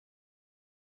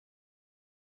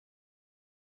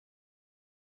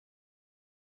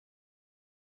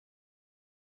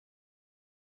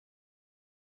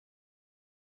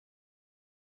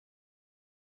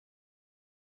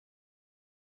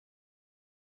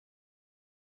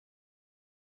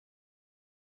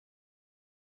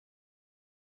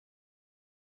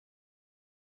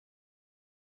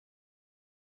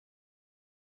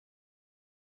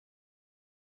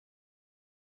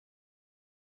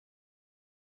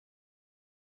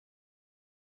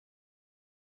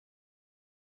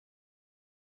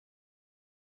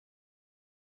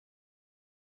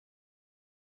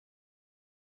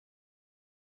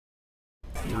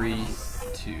3,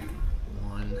 2,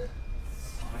 1.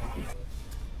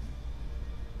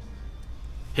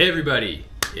 Hey everybody,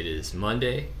 it is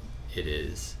Monday. It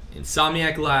is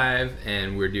Insomniac Live,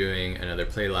 and we're doing another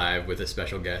Play Live with a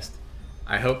special guest.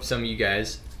 I hope some of you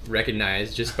guys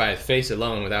recognize just by his face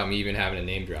alone without me even having a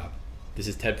name drop. This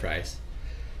is Ted Price,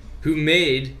 who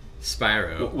made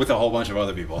Spyro. With a whole bunch of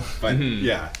other people. But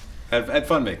yeah, had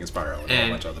fun making Spyro with a whole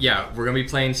bunch of other people. We're going to be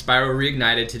playing Spyro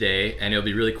Reignited today, and it'll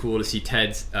be really cool to see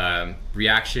Ted's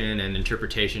reaction and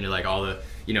interpretation to like all the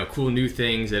cool new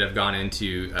things that have gone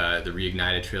into the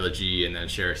Reignited trilogy, and then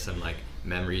share some like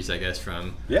memories, I guess,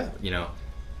 from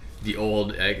the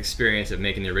old experience of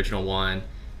making the original one.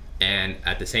 And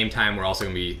at the same time, we're also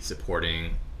going to be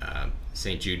supporting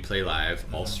St. Jude Play Live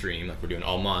all stream, like we're doing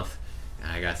all month. And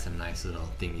I got some nice little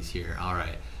thingies here. All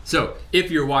right. So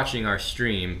if you're watching our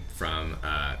stream from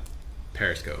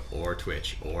Periscope or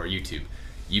Twitch or YouTube,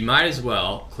 you might as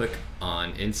well click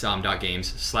on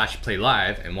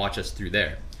insom.games/playlive and watch us through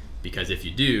there. Because if you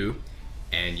do,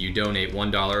 and you donate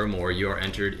 $1 or more, you are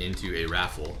entered into a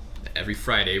raffle. Every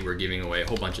Friday, we're giving away a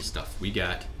whole bunch of stuff. We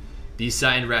got these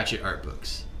signed Ratchet art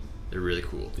books. They're really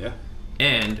cool. Yeah.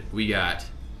 And we got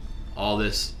all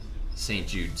this St.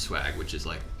 Jude swag, which is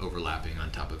like overlapping on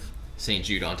top of St.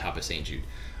 Jude on top of St. Jude.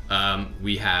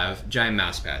 We have giant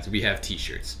mouse pads. We have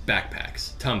t-shirts,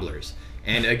 backpacks, tumblers,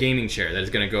 and a gaming chair that is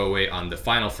going to go away on the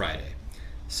final Friday.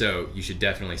 So you should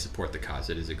definitely support the cause.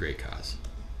 It is a great cause.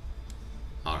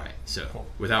 All right, so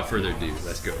without further ado,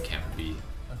 let's go to camera B.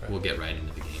 Okay. We'll get right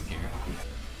into the game here.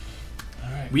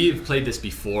 All right. We have played this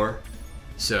before,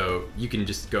 so you can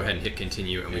just go ahead and hit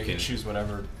continue, and we can choose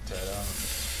whatever.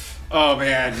 Oh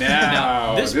man,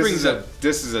 now this brings up.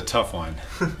 This is a tough one.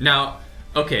 Now,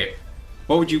 okay.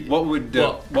 What would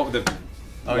the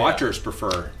watchers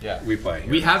prefer? Yeah. We play.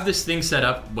 Here? We have this thing set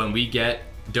up when we get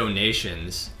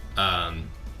donations.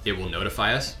 It will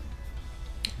notify us.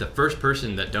 The first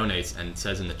person that donates and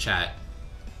says in the chat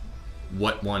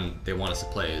what one they want us to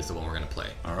play is the one we're going to play.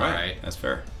 All right. That's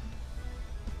fair.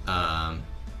 Oh,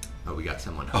 we got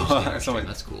someone hosting our stream.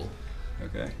 That's cool.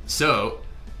 Okay. So,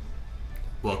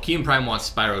 well, Key and Prime wants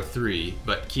Spyro 3,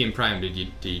 but Key and Prime, did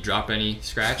you drop any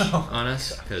scratch on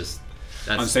us? Because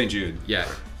that's on St. Jude. Yeah,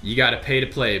 you got to pay to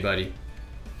play, buddy.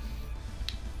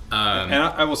 And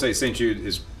I will say St. Jude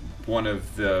is one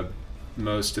of the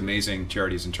most amazing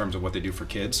charities in terms of what they do for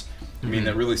kids. I mean,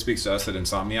 that really speaks to us at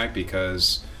Insomniac,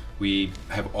 because we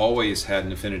have always had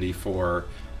an affinity for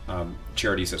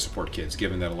charities that support kids,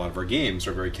 given that a lot of our games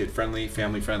are very kid-friendly,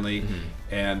 family-friendly,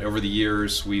 and over the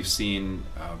years we've seen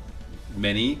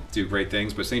many do great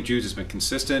things, but St. Jude's has been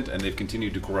consistent, and they've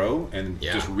continued to grow and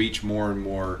just reach more and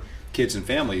more kids and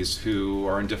families who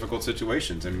are in difficult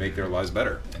situations and make their lives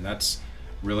better, and that's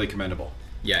really commendable.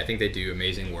 Yeah, I think they do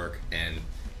amazing work, and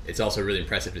it's also really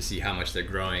impressive to see how much they're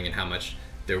growing and how much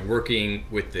they're working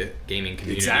with the gaming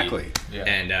community. Exactly. Yeah.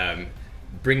 And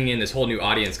bringing in this whole new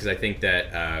audience, because I think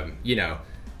that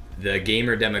the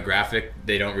gamer demographic,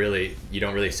 you don't really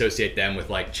associate them with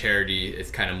like charity.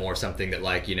 It's kind of more something that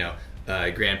like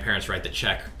grandparents write the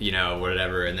check,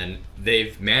 whatever, and then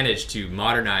they've managed to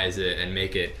modernize it and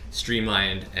make it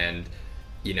streamlined and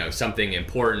something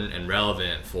important and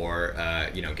relevant for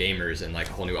gamers and like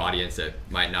a whole new audience that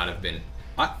might not have been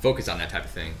focused on that type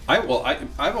of thing.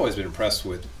 I've always been impressed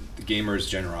with the gamers'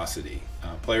 generosity.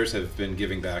 Players have been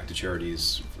giving back to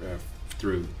charities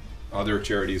through other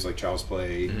charities like Child's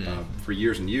Play for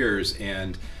years and years,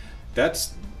 and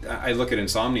I look at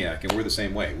Insomniac, and we're the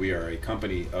same way. We are a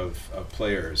company of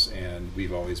players, and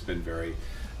we've always been very.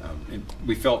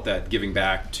 We felt that giving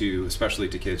back to, especially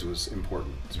to kids, was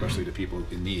important, especially to people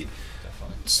in need.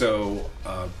 Definitely. So,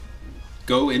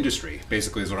 go industry,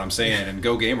 basically, is what I'm saying, and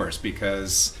go gamers,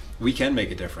 because we can make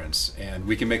a difference, and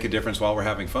we can make a difference while we're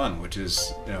having fun, which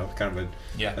is kind of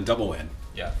a double win.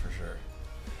 Yeah, for sure.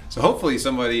 So hopefully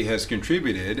somebody has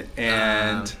contributed,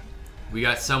 and we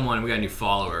got a new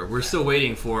follower. We're still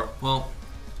waiting for. Well,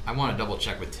 I want to double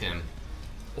check with Tim.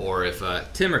 Or if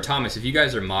Tim or Thomas, if you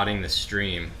guys are modding the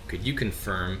stream, could you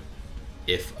confirm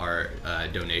if our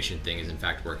donation thing is in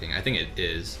fact working? I think it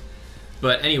is.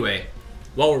 But anyway,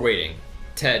 while we're waiting,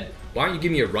 Ted, why don't you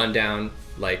give me a rundown?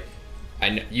 Like, I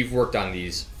know you've worked on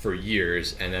these for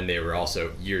years, and then they were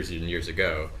also years and years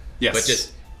ago. Yes. But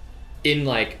just in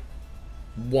like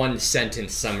one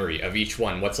sentence summary of each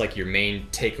one, what's like your main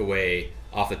takeaway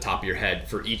off the top of your head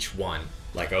for each one?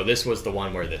 Like, oh, this was the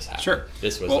one where this happened. Sure.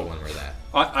 This was the one where that.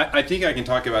 I think I can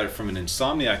talk about it from an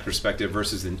Insomniac perspective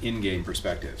versus an in-game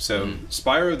perspective. So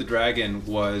Spyro the Dragon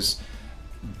was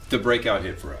the breakout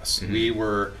hit for us. We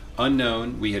were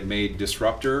Unknown, we had made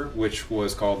Disruptor, which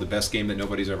was called the best game that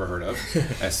nobody's ever heard of,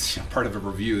 as part of a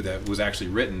review that was actually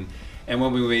written. And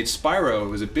when we made Spyro, it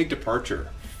was a big departure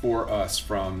for us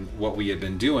from what we had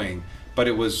been doing, but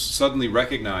it was suddenly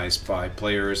recognized by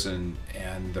players and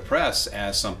the press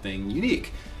as something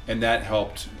unique, and that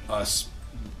helped us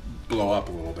blow up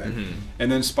a little bit.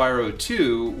 And then Spyro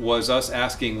 2 was us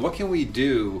asking, what can we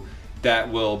do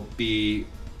that will be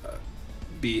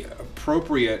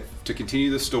appropriate to continue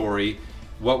the story,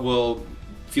 what will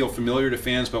feel familiar to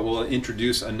fans, but will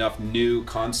introduce enough new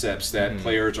concepts that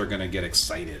players are going to get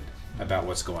excited about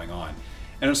what's going on.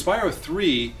 And in Spyro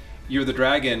 3, You're the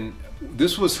Dragon,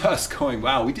 this was us going,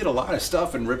 wow, we did a lot of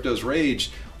stuff in Ripto's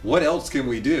Rage. What else can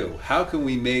we do? How can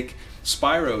we make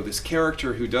Spyro this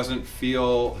character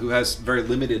who has very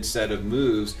limited set of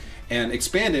moves, and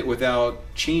expand it without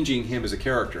changing him as a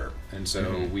character? And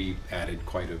so we added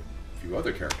quite a few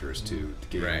other characters to the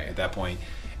game at that point,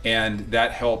 and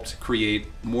that helped create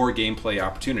more gameplay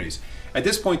opportunities. At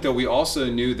this point, though, we also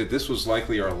knew that this was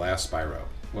likely our last Spyro,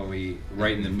 when we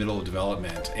right in the middle of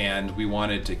development, and we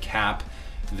wanted to cap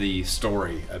the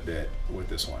story a bit with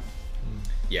this one.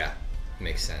 Yeah,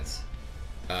 makes sense.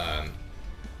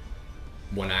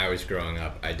 When I was growing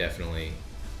up, I definitely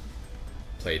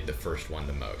played the first one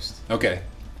the most. Okay.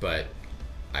 But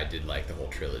I did like the whole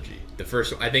trilogy.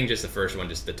 I think just the first one,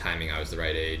 just the timing, I was the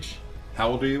right age.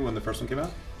 How old were you when the first one came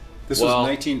out? This was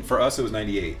 19, for us it was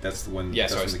 98. That's the one. Yeah,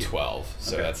 so I was 12.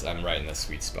 So okay. I'm right in the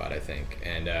sweet spot, I think.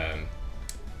 And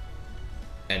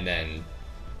then,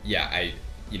 yeah, I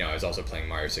was also playing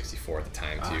Mario 64 at the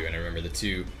time too, and I remember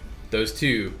those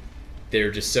two, they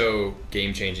were just so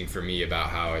game changing for me about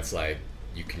how it's like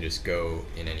you can just go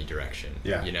in any direction,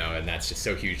 and that's just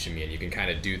so huge to me, and you can kind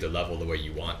of do the level the way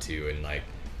you want to, and like,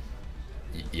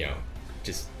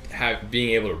 just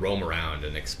being able to roam around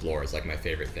and explore is like my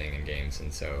favorite thing in games.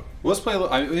 And so let's play.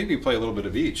 I think we play a little bit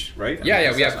of each, right? We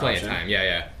have plenty of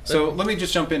time. So let me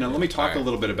just jump in and let me talk a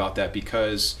little bit about that,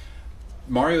 because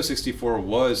Mario 64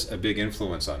 was a big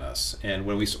influence on us, and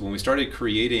when we started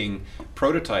creating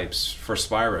prototypes for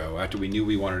Spyro after we knew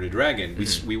we wanted a dragon, we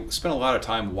spent a lot of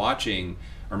time watching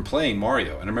or playing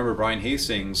Mario. And I remember Brian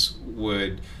Hastings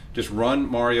would just run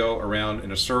Mario around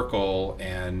in a circle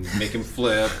and make him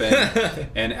flip,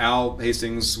 and Al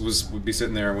Hastings would be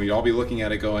sitting there, and we'd all be looking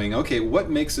at it going, okay, what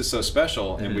makes this so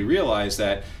special? And we realized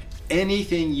that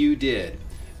anything you did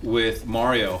with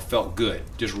Mario felt good,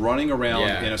 just running around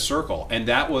in a circle, and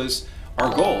that was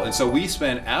our goal. And so we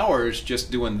spent hours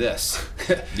just doing this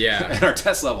in our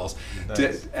test levels,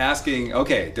 asking,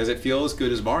 okay, does it feel as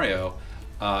good as Mario?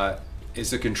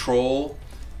 Is the control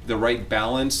the right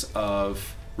balance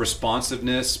of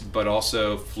responsiveness but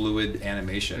also fluid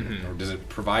animation, or does it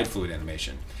provide fluid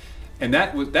animation? And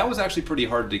that was actually pretty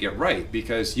hard to get right,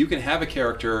 because you can have a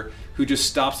character who just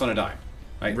stops on a dime.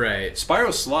 Right.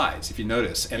 Spyro slides, if you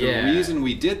notice. And the reason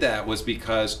we did that was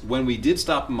because when we did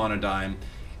stop him on a dime,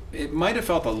 it might have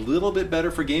felt a little bit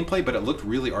better for gameplay, but it looked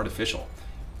really artificial.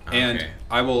 Okay. And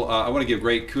I want to give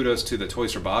great kudos to the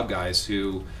Toys for Bob guys,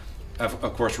 who have,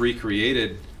 of course,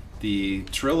 recreated the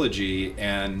trilogy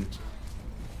and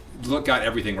got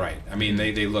everything right. I mean,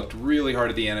 they looked really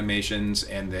hard at the animations,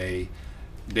 and they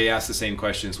asked the same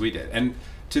questions we did. And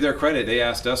to their credit, they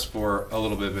asked us for a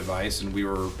little bit of advice, and we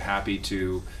were happy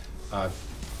to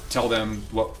tell them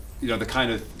what,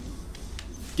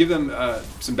 give them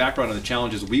some background on the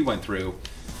challenges we went through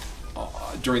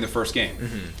during the first game.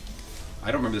 I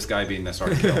don't remember this guy being this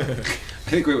hard to kill. I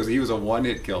think he was a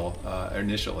one-hit kill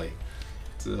initially.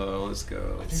 So let's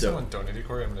go. I think someone donated,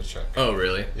 Corey. I'm gonna check. Oh,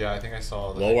 really? Yeah, I think I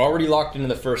saw. Well, we're already locked into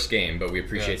the first game, but we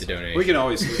appreciate the donation. We can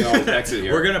always exit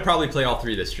here. We're gonna probably play all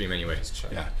three this stream anyway.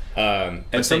 Yeah.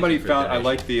 And somebody found I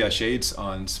like the shades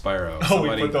on Spyro. Oh, we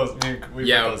put those. We put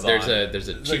those there's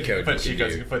a cheat code. You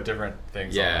can put different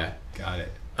things. Yeah, got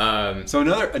it. So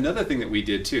another thing that we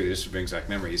did too, this brings back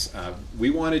memories. We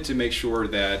wanted to make sure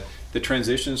that the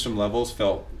transitions from levels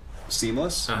felt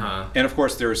seamless, and of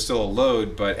course there was still a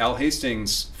load, but Al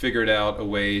Hastings figured out a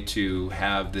way to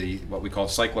have what we call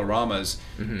cycloramas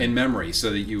in memory, so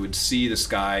that you would see the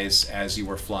skies as you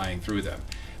were flying through them.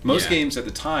 Most games at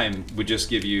the time would just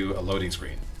give you a loading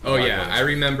screen. I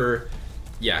remember,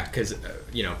 because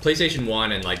PlayStation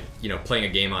 1 and playing a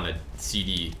game on a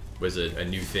CD was a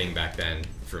new thing back then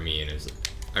for me, and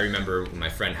I remember when my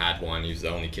friend had one. He was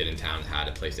the only kid in town that had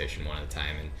a PlayStation 1 at the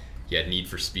time, and he had Need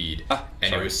for Speed,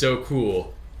 and it was so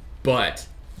cool, but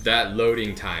that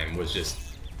loading time was just,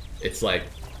 it's like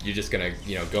you're just gonna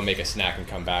go make a snack and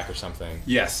come back or something.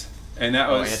 Yes. And that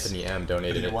was Anthony M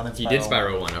donated He did it. one in He did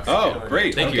Spyro Spyro 1. Okay. Oh,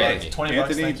 great. Thank you, okay. Anthony. 20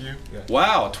 Anthony, bucks, thank you. Yeah.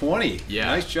 Wow, 20. Yeah.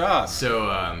 Nice job. So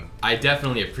I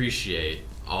definitely appreciate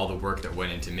all the work that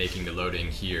went into making the loading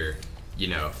here,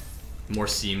 more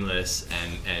seamless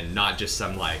and not just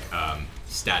some like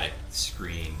static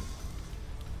screen.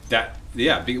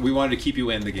 We wanted to keep you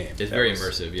in the game. It's That very was-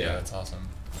 immersive, Yeah, yeah. that's awesome.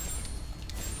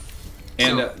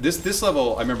 And So- this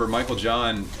level, I remember Michael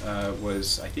John I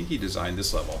think he designed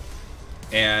this level.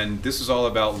 And this is all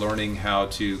about learning how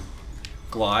to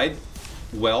glide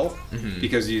well,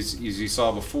 because as you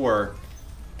saw before,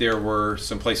 there were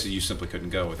some places you simply couldn't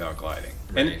go without gliding.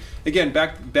 Right. And again,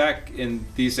 back in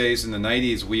these days in the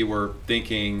 90s, we were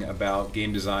thinking about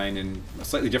game design in a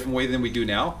slightly different way than we do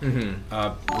now.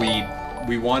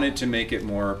 We wanted to make it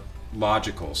more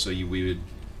logical, so we would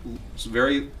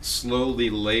very slowly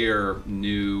layer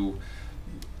new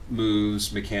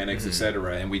moves, mechanics,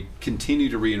 etc., and we continue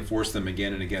to reinforce them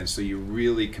again and again, so you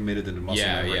really committed them to muscle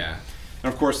memory. Yeah.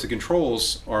 And of course, the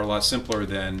controls are a lot simpler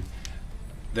than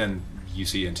you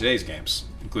see in today's games,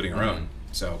 including our own.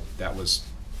 So that was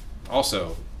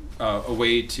also a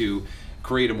way to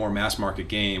create a more mass market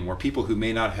game where people who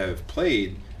may not have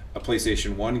played a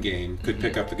PlayStation 1 game could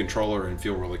pick up the controller and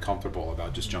feel really comfortable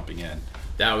about just jumping in.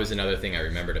 That was another thing I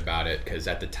remembered about it, because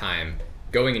at the time,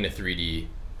 going into 3D,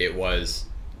 it was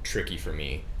tricky for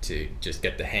me to just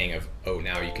get the hang of,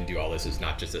 now you can do all this, it's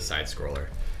not just a side scroller.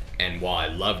 And while I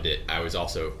loved it, I was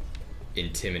also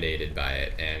intimidated by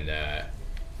it. And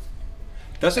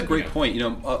That's a great point.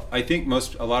 I think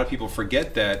a lot of people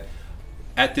forget that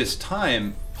at this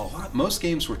time, most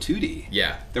games were 2D.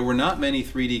 Yeah. There were not many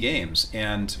 3D games,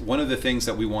 and one of the things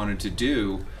that we wanted to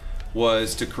do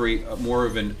was to create more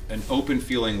of an open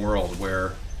feeling world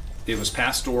where it was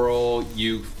pastoral,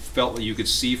 you felt that you could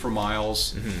see for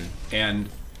miles, and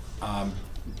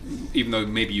even though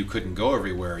maybe you couldn't go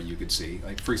everywhere, you could see.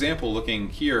 Like, for example, looking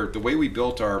here, the way we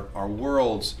built our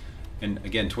worlds, and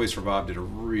again, Toys for Bob did a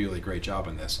really great job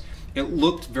in this. It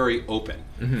looked very open,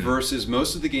 versus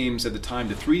most of the games at the time,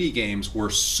 the 3D games were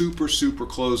super, super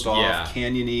closed off,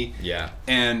 canyony. Yeah.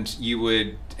 And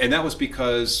and that was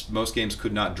because most games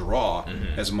could not draw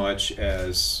as much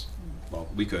as, well,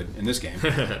 we could in this game.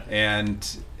 and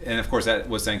of course, that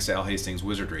was thanks to Al Hastings'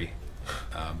 wizardry.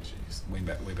 Way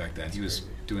back then, he was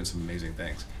doing some amazing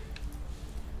things.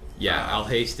 Yeah, Al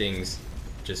Hastings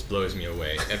just blows me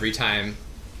away. Every time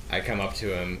I come up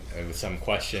to him with some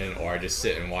question, or I just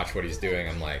sit and watch what he's doing,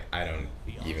 I'm like, I don't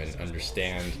even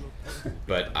understand,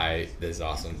 but this is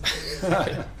awesome.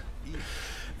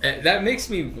 And that makes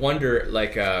me wonder,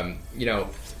 like,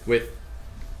 with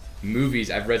movies,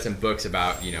 I've read some books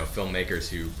about,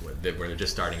 filmmakers where they're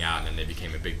just starting out and then they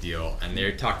became a big deal, and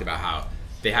they talked about how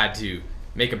they had to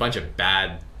make a bunch of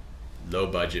bad,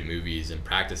 low-budget movies and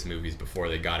practice movies before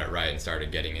they got it right and started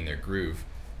getting in their groove.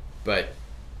 But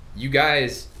you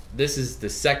guys, this is the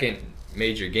second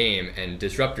major game, and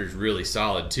Disruptor's really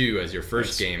solid too as your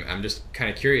first game. I'm just kind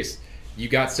of curious, you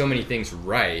got so many things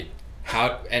right.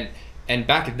 And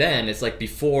back then, it's like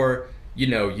before,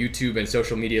 YouTube and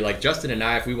social media, like Justin and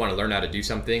I, if we want to learn how to do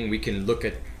something, we can look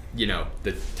at,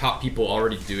 the top people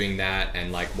already doing that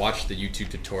and like watch the YouTube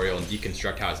tutorial and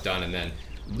deconstruct how it's done and then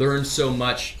learn so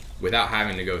much without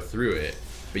having to go through it.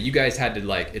 But you guys had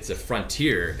to, it's a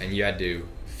frontier, and you had to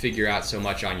figure out so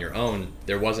much on your own.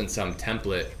 There wasn't some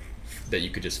template that you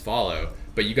could just follow,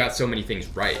 but you got so many things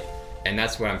right. And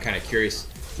that's what I'm kind of curious,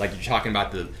 like you're talking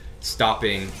about the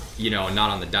stopping, not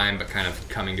on the dime, but kind of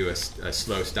coming to a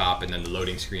slow stop, and then the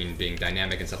loading screen being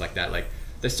dynamic and stuff like that. Like,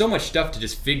 there's so much stuff to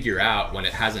just figure out when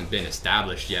it hasn't been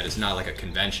established yet. It's not like a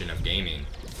convention of gaming,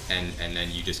 and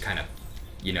then you just kind of,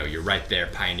 you're right there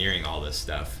pioneering all this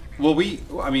stuff. Well, we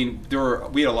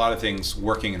had a lot of things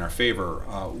working in our favor.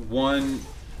 One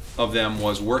of them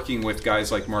was working with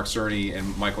guys like Mark Cerny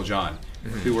and Michael John,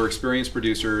 who were experienced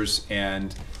producers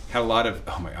and had a lot of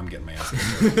I'm getting my ass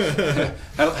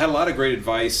had a lot of great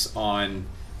advice on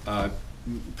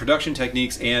production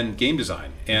techniques and game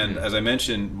design. And as I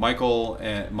mentioned, Michael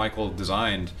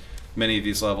designed many of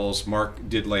these levels. Mark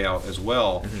did layout as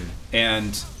well,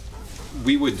 and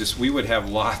we would have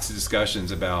lots of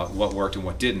discussions about what worked and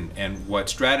what didn't, and what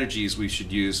strategies we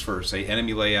should use for, say,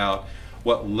 enemy layout,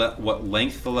 what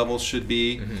length the levels should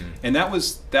be, and that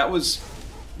was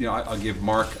I'll give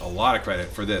Mark a lot of credit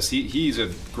for this. He's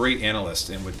a great analyst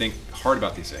and would think hard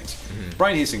about these things.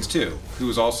 Brian Hastings too, who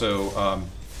was also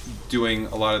doing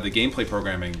a lot of the gameplay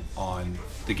programming on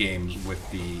the games with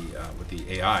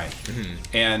the AI,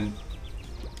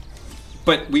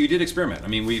 but we did experiment. I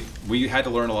mean, we had to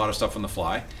learn a lot of stuff on the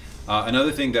fly.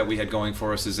 Another thing that we had going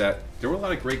for us is that there were a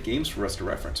lot of great games for us to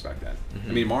reference back then.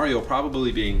 I mean, Mario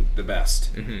probably being the best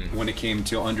when it came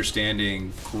to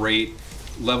understanding great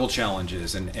level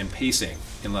challenges and pacing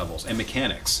in levels and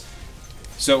mechanics.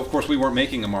 So, of course, we weren't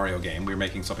making a Mario game. We were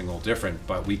making something a little different,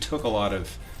 but we took a lot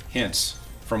of hints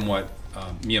from what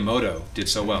Miyamoto did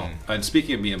so well. And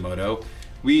speaking of Miyamoto,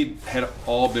 we had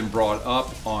all been brought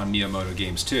up on Miyamoto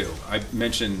games too.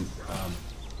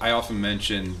 I often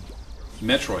mention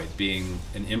Metroid being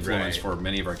an influence for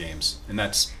many of our games, and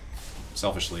that's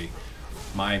selfishly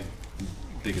my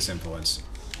biggest influence.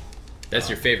 That's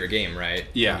your favorite game, right?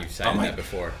 Yeah. You've cited that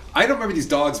before. I don't remember these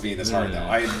dogs being this hard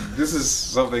though. This is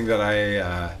something that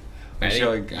I'm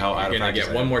showing how out of practice. You're gonna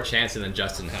get one more chance, and then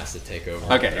Justin has to take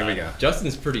over. Okay, here we go.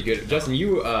 Justin's pretty good. Justin,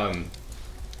 you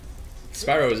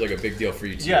Spyro was like a big deal for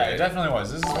you too. Yeah, right? it definitely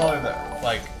was. This is probably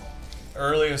the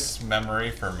earliest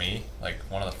memory for me. Like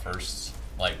one of the first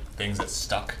things that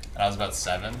stuck. And I was about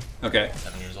 7. Okay.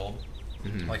 7 years old.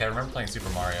 Like I remember playing Super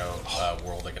Mario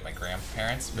World at my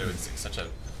grandparents, but it was such a.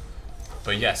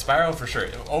 But yeah, Spyro for sure.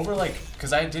 Over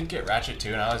because I did get Ratchet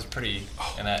too, and I was pretty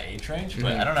in that age range.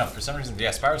 But I don't know, for some reason, yeah,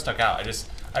 Spyro stuck out.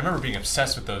 I remember being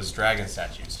obsessed with those dragon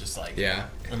statues, just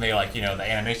when they the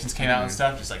animations came out and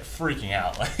stuff, just freaking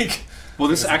out. Well,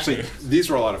 these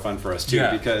were a lot of fun for us too,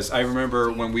 because I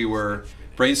remember when we were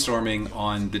brainstorming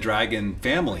on the dragon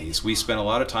families, we spent a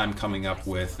lot of time coming up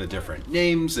with the different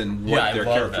names and what their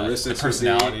characteristics, the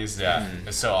personalities.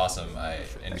 It's so awesome. I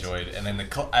enjoyed, and then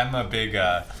I'm a big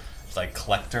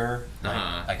collector.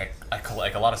 I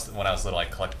collect a lot of. When I was little, I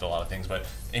collected a lot of things, but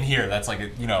in here, that's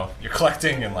you're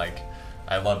collecting and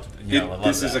I loved.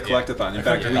 This is a collectathon. In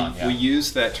fact, we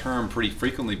use that term pretty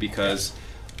frequently because.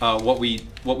 What we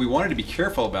wanted to be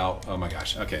careful about. Oh my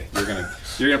gosh! Okay, you're gonna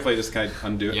play this. Can I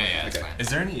undo it? Yeah. Okay. Is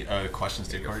there any questions,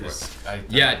 dude?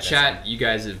 Yeah, chat. You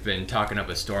guys have been talking up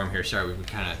a storm here. Sorry, we've been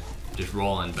kind of just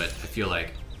rolling, but I feel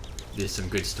like there's some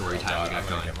good story time we got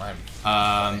going. Get my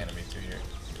enemy through here.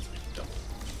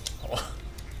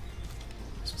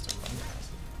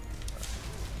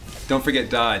 Don't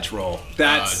forget dodge roll.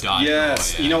 That's dodge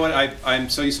yes. roll, yeah. You know what? I'm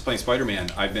so used to playing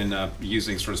Spider-Man. I've been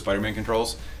using sort of Spider-Man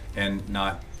controls and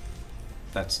not.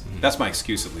 That's my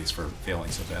excuse at least for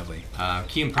failing so badly.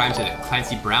 Keem Prime said that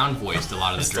Clancy Brown voiced a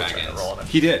lot of the dragons.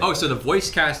 He did. Oh, so the voice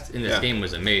cast in this game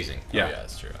was amazing. Yeah, yeah,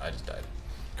 that's true. I just died.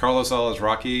 Carlos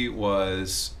Alazraqui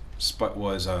was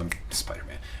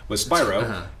Spider-Man. Was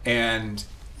Spyro, and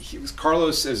he was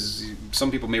Carlos, as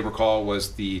some people may recall,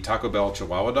 was the Taco Bell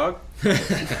Chihuahua dog.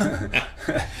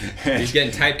 He's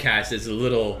getting typecast as a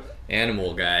little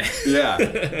animal guy.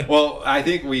 Yeah. Well, I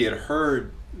think we had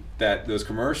heard those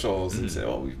commercials and said,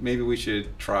 well, maybe we should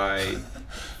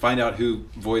find out who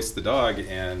voiced the dog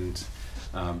and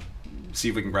see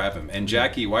if we can grab him. And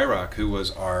Jackie Wyrock, who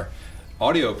was our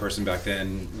audio person back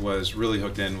then, was really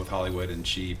hooked in with Hollywood, and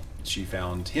she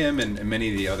found him and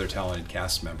many of the other talented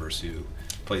cast members who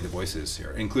played the voices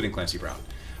here, including Clancy Brown.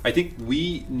 I think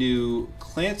we knew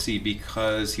Clancy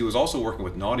because he was also working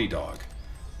with Naughty Dog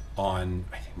on,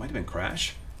 I think it might have been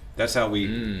Crash. That's how we,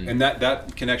 and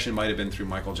that connection might have been through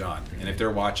Michael John. And if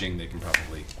they're watching, they can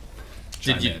probably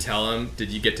Did you tell him, did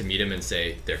you get to meet him and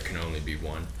say, there can only be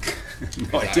one?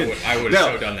 No, I didn't. I would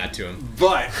have so done that to him.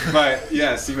 But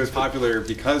yes, he was popular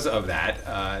because of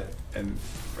that, and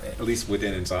at least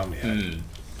within Insomniac.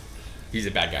 He's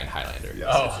a bad guy in Highlander. Yes.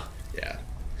 Oh.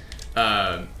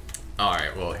 Yeah. All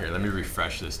right, well, here, let me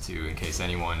refresh this too in case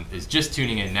anyone is just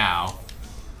tuning in now.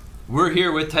 We're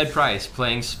here with Ted Price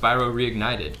playing Spyro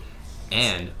Reignited,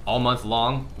 and all month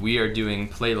long we are doing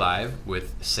Play Live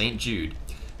with St. Jude.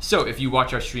 So if you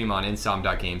watch our stream on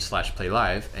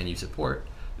insom.games/playlive and you support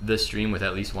the stream with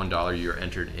at least $1, you're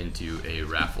entered into a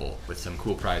raffle with some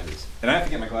cool prizes. And I have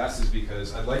to get my glasses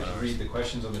because I'd like to read the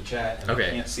questions on the chat, and I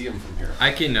can't see them from here.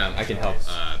 I can help.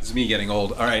 This is me getting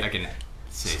old. All right. I can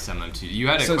say some of them too. You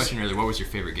had a question earlier. What was your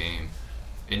favorite game?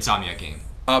 Insomniac game.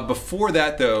 Before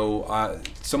that, though,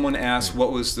 someone asked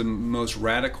what was the most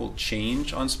radical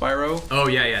change on Spyro. Oh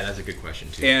yeah, that's a good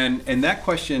question too. And that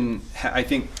question, I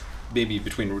think, maybe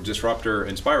between Disruptor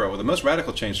and Spyro, well, the most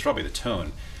radical change is probably the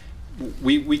tone.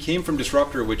 We came from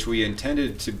Disruptor, which we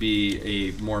intended to be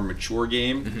a more mature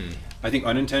game. I think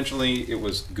unintentionally it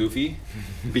was goofy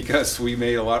because we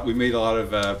made a lot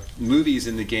of movies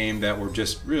in the game that were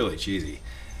just really cheesy,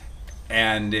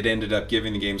 and it ended up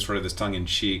giving the game sort of this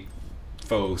tongue-in-cheek,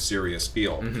 faux serious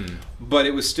feel. But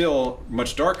it was still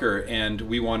much darker, and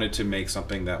we wanted to make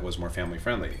something that was more family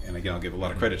friendly. And again, I'll give a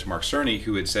lot of credit to Mark Cerny,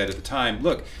 who had said at the time,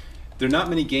 look, there are not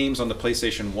many games on the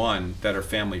PlayStation 1 that are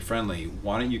family friendly.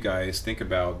 Why don't you guys think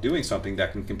about doing something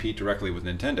that can compete directly with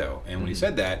Nintendo? And when he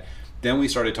said that, then we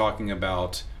started talking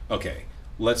about, okay,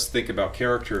 let's think about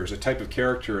characters, a type of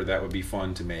character that would be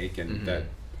fun to make and that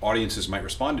audiences might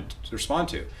respond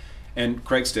to. And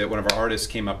Craig Stitt, one of our artists,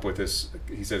 came up with this.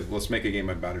 He said, let's make a game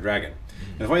about a dragon.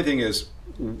 And the funny thing is,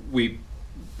 we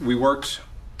worked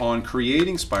on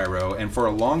creating Spyro, and for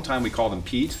a long time we called him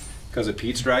Pete because of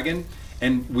Pete's Dragon.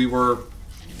 And we were,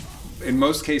 in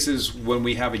most cases, when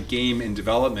we have a game in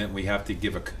development, we have to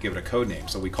give it a code name.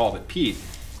 So we called it Pete.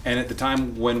 And at the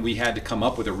time when we had to come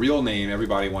up with a real name,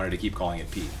 everybody wanted to keep calling it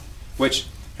Pete. Which,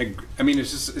 I mean, it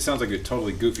sounds like a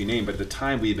totally goofy name, but at the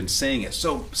time we had been saying it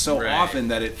so right. often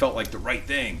that it felt like the right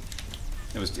thing.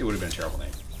 It would have been a terrible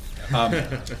name.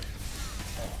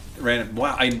 Random.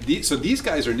 Wow. So these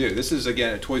guys are new. This is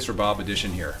again a Toys for Bob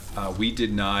edition here. We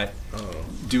did not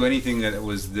do anything that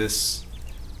was this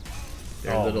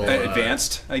little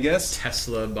advanced, I guess.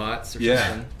 Tesla bots or Yeah.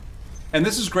 something. And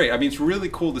this is great. I mean, it's really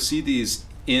cool to see these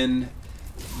in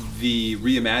the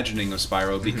reimagining of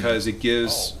Spyro because it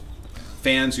gives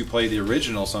fans who play the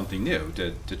original something new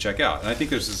to check out. And I think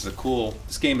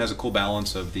this game has a cool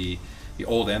balance of the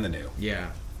old and the new.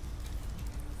 Yeah.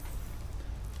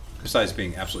 Besides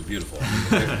being absolutely beautiful.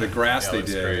 I mean, the grass they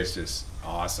did is just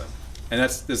awesome. And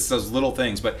that's those little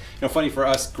things. But funny for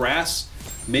us,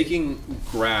 making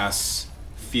grass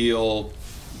feel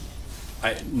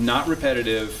not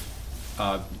repetitive,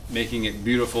 making it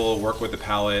beautiful, work with the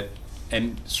palette,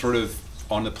 and sort of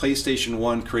on the PlayStation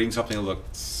 1 creating something that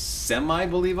looked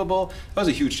semi-believable. That was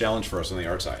a huge challenge for us on the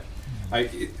art side.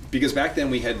 Because back then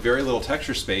we had very little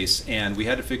texture space and we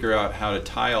had to figure out how to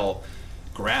tile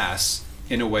grass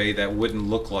in a way that wouldn't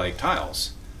look like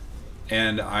tiles.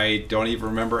 And I don't even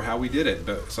remember how we did it,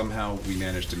 but somehow we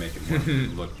managed to make it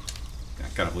look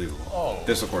kind of believable.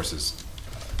 This, of course, is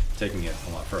taking it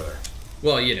a lot further.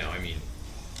 Well, I mean,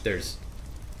 there's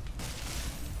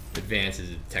advances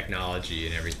in technology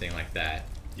and everything like that.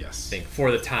 Yes. I think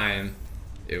for the time,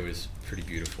 it was pretty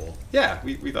beautiful. Yeah,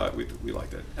 we thought we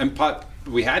liked it. And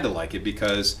we had to like it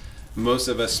because most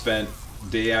of us spent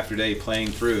day after day playing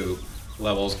through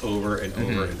levels over and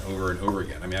over and over and over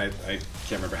again. I mean, I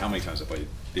can't remember how many times I played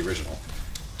the original,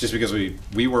 just because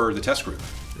we were the test group.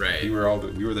 Right. We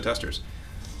were the testers.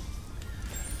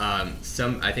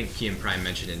 I think PM Prime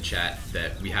mentioned in chat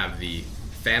that we have the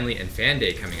Family and Fan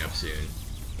Day coming up soon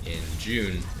in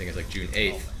June. I think it's like June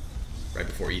 8th, right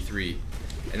before E3,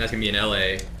 and that's gonna be in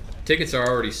LA. Tickets are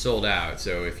already sold out,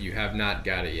 so if you have not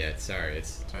got it yet, sorry.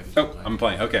 I'm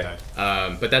playing. Okay.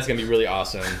 But that's gonna be really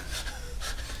awesome.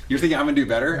 You're thinking I'm gonna do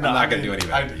better? I'm not gonna do any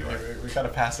better. We gotta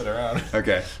pass it around.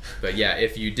 Okay. But yeah,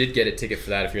 if you did get a ticket for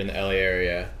that, if you're in the LA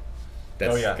area,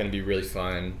 that's gonna be really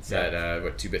fun. It's at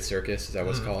 2-Bit Circus? Is that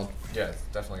what it's called? Yeah, it's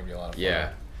definitely gonna be a lot of fun.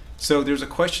 Yeah. So there's a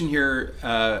question here.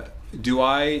 Do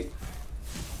I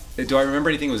remember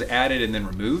anything that was added and then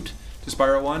removed to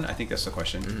Spyro 1? I think that's the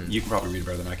question. You can probably read it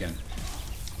better than I can.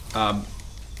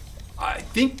 I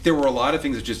think there were a lot of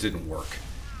things that just didn't work.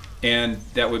 And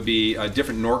that would be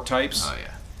different Nork types. Oh, yeah.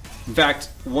 In fact,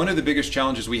 one of the biggest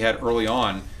challenges we had early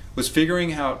on was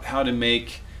figuring out how to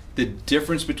make the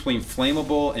difference between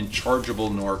flammable and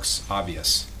chargeable Norks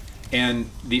obvious.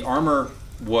 And the armor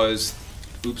was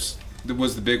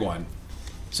the big one.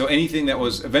 So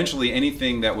eventually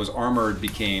anything that was armored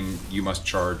became, you must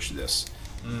charge this.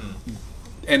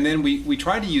 And then we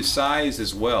tried to use size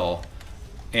as well,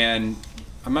 and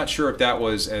I'm not sure if that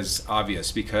was as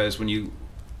obvious, because when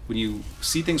you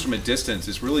see things from a distance,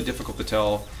 it's really difficult to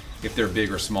tell if they're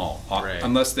big or small,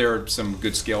 unless there are some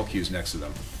good scale cues next to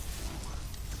them.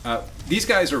 These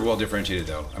guys are well differentiated,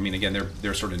 though. I mean, again,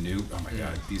 they're sort of new. Oh my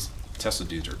God, these Tesla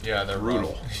dudes are they're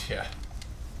brutal. Rough. Yeah.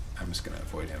 I'm just gonna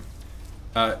avoid him.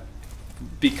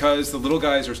 Because the little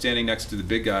guys are standing next to the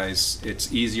big guys,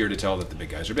 it's easier to tell that the big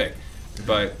guys are big.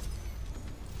 But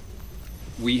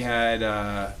we had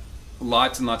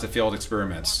lots and lots of failed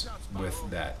experiments with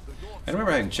that. I don't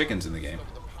remember having chickens in the game.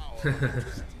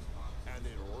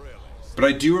 But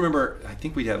I do remember, I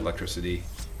think we had electricity.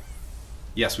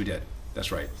 Yes, we did. That's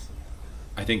right.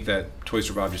 I think that Toys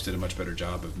for Bob just did a much better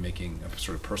job of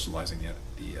sort of personalizing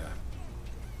the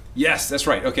yes, that's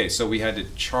right. Okay, so we had to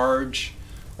charge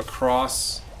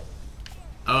across.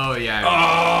 Oh, yeah.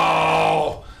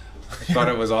 Oh! I thought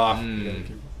it was off.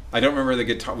 I don't remember the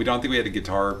guitar. We don't think we had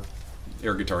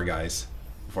air guitar guys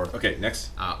before. Okay,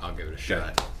 next. I'll give it a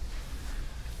shot.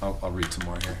 I'll read some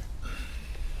more here.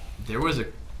 There was a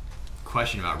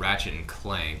question about Ratchet and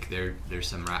Clank. There's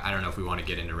some. I don't know if we want to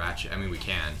get into Ratchet. I mean, we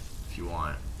can if you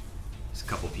want. There's a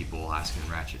couple people asking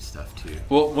Ratchet stuff too.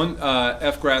 Well, one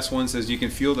FGrass1 says you can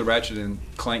feel the Ratchet and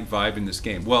Clank vibe in this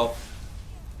game. Well,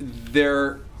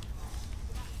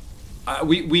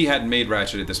 we hadn't made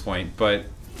Ratchet at this point, but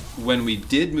when we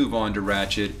did move on to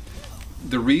Ratchet,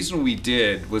 the reason we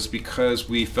did was because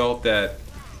we felt that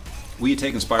we had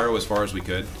taken Spyro as far as we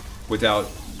could without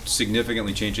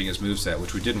significantly changing his moveset,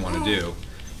 which we didn't want to do.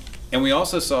 And we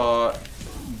also saw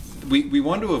we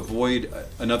wanted to avoid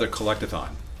another collectathon.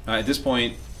 At this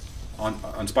point, on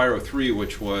Spyro 3,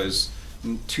 which was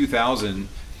 2000,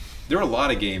 there were a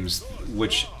lot of games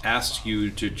which asked you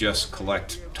to just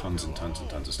collect tons and tons and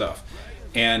tons of stuff.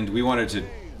 And we wanted to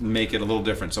make it a little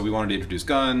different. So we wanted to introduce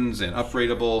guns and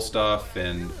upgradable stuff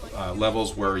and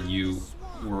levels where you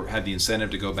had the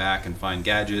incentive to go back and find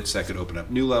gadgets that could open up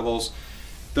new levels.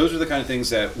 Those are the kind of things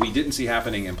that we didn't see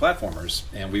happening in platformers,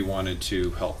 and we wanted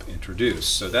to help introduce.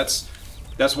 So that's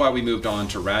why we moved on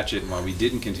to Ratchet and why we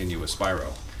didn't continue with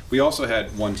Spyro. We also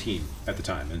had one team at the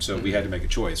time, and so we had to make a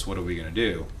choice. What are we going to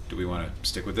do? Do we want to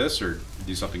stick with this or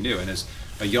do something new? And as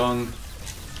a young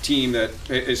team that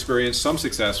experienced some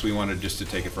success, we wanted just to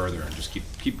take it further and just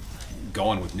keep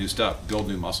going with new stuff, build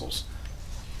new muscles.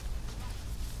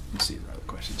 Let's see the other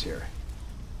questions here.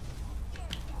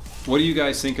 What do you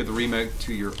guys think of the remake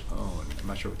to your own? I'm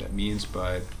not sure what that means,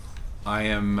 but I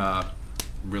am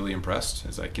really impressed,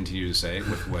 as I continue to say,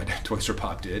 with what Toys R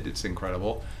Pop did. It's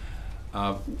incredible.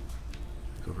 Go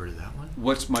over to that one.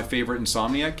 What's my favorite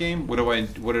Insomniac game? What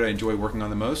did I enjoy working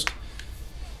on the most?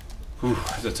 Whew,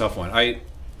 that's a tough one.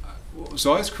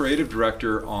 So I was creative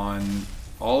director on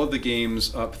all of the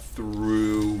games up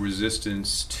through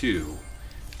Resistance 2,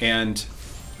 and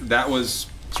that was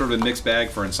sort of a mixed bag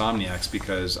for Insomniacs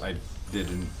because I did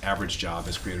an average job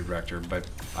as creative director, but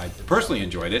I personally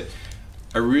enjoyed it.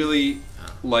 I really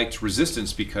liked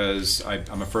Resistance because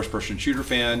I'm a first-person shooter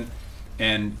fan,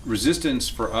 and Resistance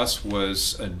for us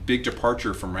was a big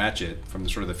departure from Ratchet, from the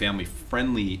sort of the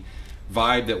family-friendly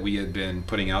vibe that we had been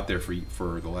putting out there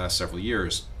for the last several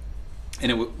years.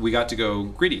 And we got to go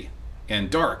gritty and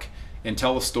dark and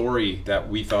tell a story that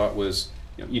we thought was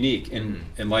unique in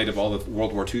light of all the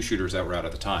World War II shooters that were out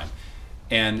at the time.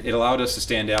 And it allowed us to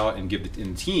stand out and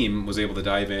the team was able to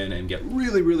dive in and get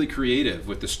really, really creative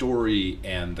with the story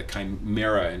and the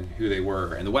chimera and who they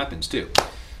were and the weapons too.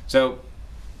 So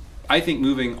I think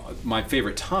moving my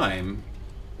favorite time,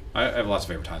 I have lots of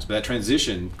favorite times, but that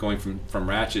transition going from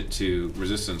Ratchet to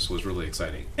Resistance was really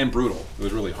exciting and brutal. It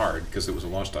was really hard because it was a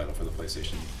launch title for the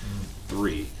PlayStation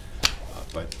 3,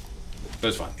 but it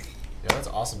was fun. Yeah, that's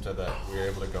awesome that we were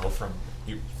able to go from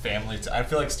family to. I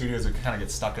feel like studios would kind of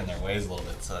get stuck in their ways a little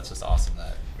bit, so that's just awesome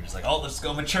that we're just like, oh, let's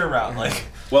go mature route. Like,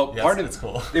 well, yes, part of it's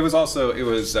cool. It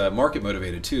was market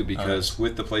motivated too, because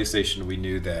with the PlayStation, we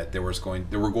knew that there were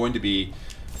going to be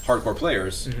hardcore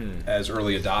players as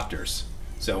early adopters.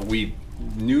 So we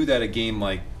knew that a game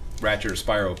like Ratchet or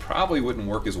Spyro probably wouldn't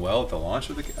work as well at the launch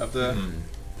of the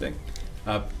thing.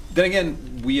 Then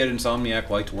again, we at Insomniac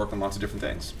like to work on lots of different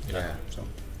things. Yeah. So.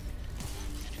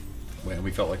 When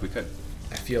we felt like we could.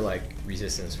 I feel like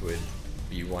Resistance would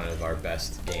be one of our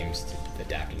best games to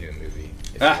adapt into a movie.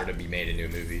 If it were to be made into a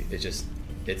movie.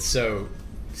 It's so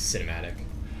cinematic.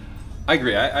 I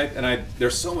agree.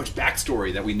 There's so much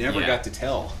backstory that we never got to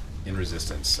tell in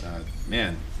Resistance.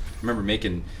 Man, I remember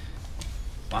making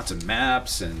lots of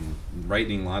maps and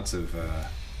writing lots of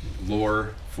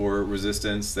lore for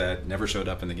Resistance that never showed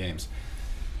up in the games.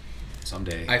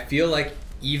 Someday. I feel like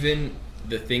even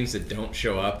the things that don't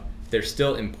show up, they're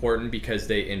still important because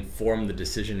they inform the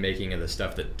decision making of the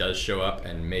stuff that does show up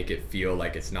and make it feel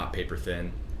like it's not paper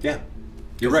thin. Yeah,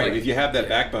 you're right. Like, if you have that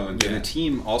backbone, then the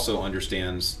team also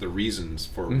understands the reasons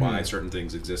for why certain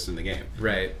things exist in the game.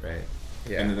 Right.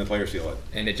 Yeah. And then the players feel it.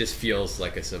 And it just feels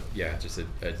like it's just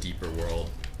a deeper world.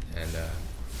 And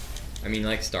I mean,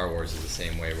 like Star Wars is the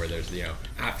same way, where there's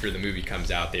after the movie comes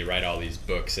out, they write all these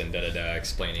books and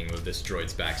explaining this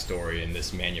droid's backstory and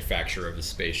this manufacturer of the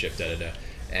spaceship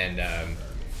and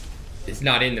it's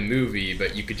not in the movie,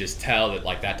 but you could just tell that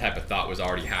like that type of thought was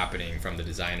already happening from the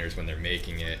designers when they're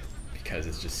making it, because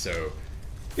it's just so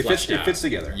it fits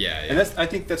together. Yeah. And I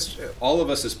think that's all of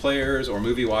us as players or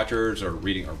movie watchers or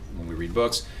reading, or when we read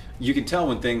books, you can tell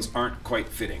when things aren't quite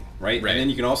fitting, right? And then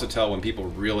you can also tell when people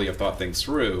really have thought things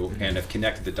through and have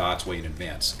connected the dots way in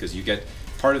advance, because you get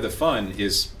part of the fun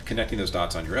is connecting those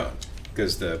dots on your own,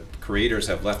 because the creators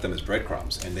have left them as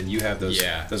breadcrumbs, and then you have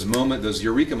those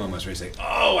eureka moments where you say,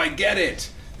 oh, I get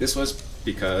it, this was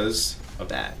because of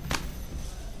that.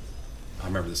 I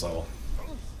remember this level.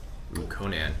 Ooh,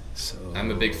 Conan. So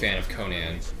I'm a big fan of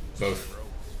Conan, both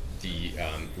the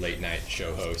late night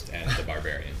show host and the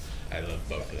barbarian. I love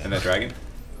both of them. And that dragon?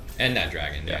 And that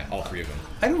dragon, yeah, all three of them.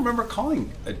 I don't remember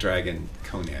calling a dragon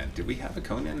Conan. Did we have a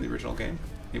Conan in the original game?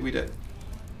 Maybe we did.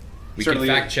 We Certainly.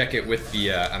 can fact check it with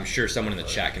the. I'm sure someone in the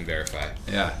chat can verify.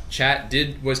 Yeah. Chat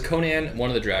was Conan one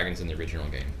of the dragons in the original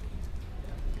game?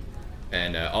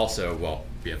 And also, well,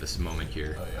 we have this moment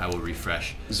here. Oh, yeah. I will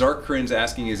refresh. Zarkrin's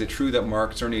asking, is it true that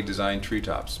Mark Cerny designed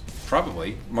treetops?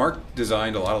 Probably. Mark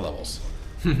designed a lot of levels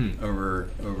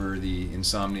over the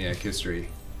Insomniac history.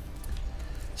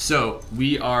 So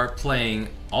we are playing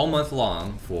all month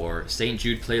long for St.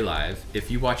 Jude Play Live.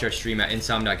 If you watch our stream at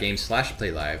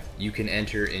insom.games/playlive, you can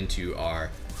enter into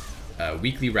our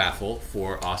weekly raffle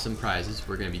for awesome prizes.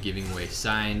 We're going to be giving away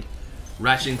signed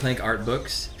Ratchet & Clank art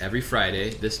books every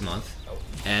Friday this month,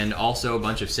 and also a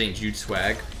bunch of St. Jude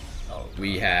swag.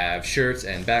 We have shirts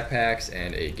and backpacks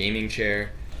and a gaming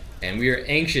chair, and we are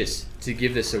anxious to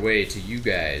give this away to you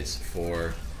guys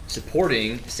for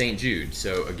supporting St. Jude.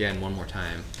 So again, one more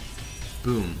time,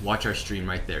 boom, watch our stream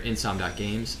right there,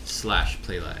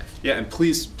 insom.games/playlive. Yeah, and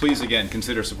please again,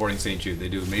 consider supporting St. Jude. They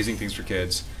do amazing things for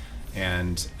kids,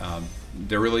 and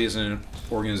there really isn't an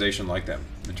organization like them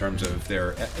in terms of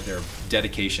their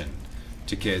dedication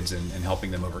to kids and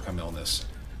helping them overcome illness.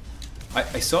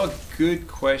 I saw a good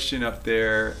question up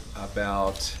there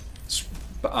about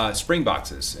spring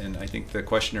boxes, and I think the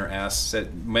questioner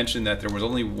mentioned that there was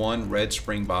only one red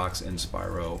spring box in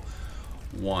Spyro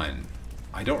 1.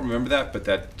 I don't remember that, but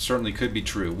that certainly could be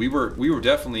true. We were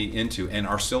definitely into, and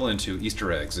are still into,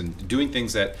 Easter eggs and doing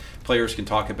things that players can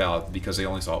talk about because they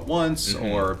only saw it once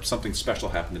or something special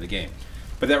happened in the game.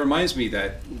 But that reminds me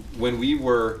that when we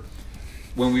were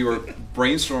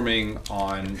brainstorming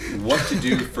on what to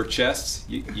do for chests,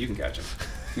 you can catch him.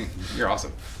 You're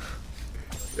awesome.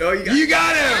 Oh, you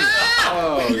got him!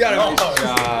 Oh, you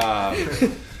got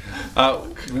him!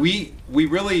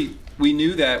 We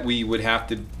knew that we would have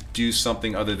to do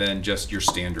something other than just your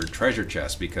standard treasure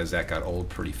chest because that got old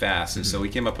pretty fast, and so we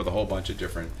came up with a whole bunch of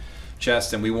different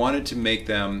chests, and we wanted to make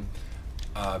them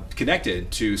connected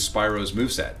to Spyro's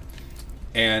moveset,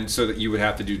 and so that you would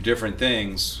have to do different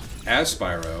things as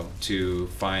Spyro to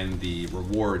find the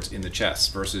rewards in the chests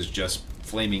versus just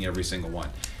flaming every single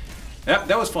one.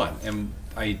 That was fun, and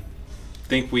I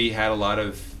think we had a lot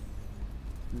of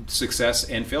success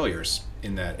and failures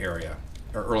in that area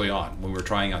early on when we were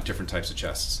trying out different types of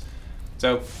chests.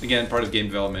 So again, part of game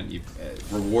development,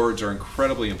 rewards are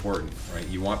incredibly important, right?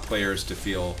 You want players to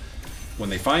feel when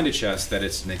they find a chest that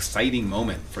it's an exciting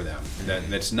moment for them,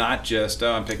 that's not just,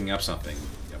 oh, I'm picking up something.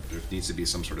 You know, there needs to be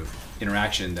some sort of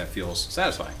interaction that feels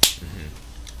satisfying.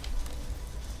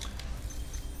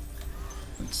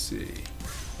 Let's see.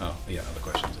 Oh, yeah, other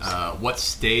questions. What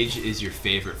stage is your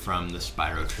favorite from the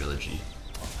Spyro trilogy?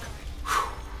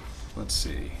 Let's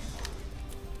see.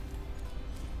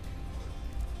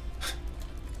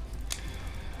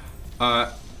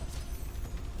 The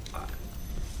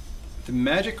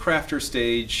Magic Crafter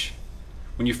stage,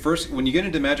 when you get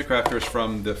into Magic Crafters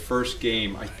from the first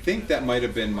game, I think that might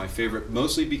have been my favorite,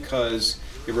 mostly because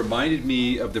it reminded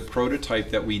me of the prototype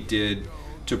that we did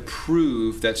to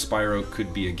prove that Spyro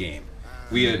could be a game.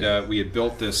 We had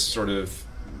built this sort of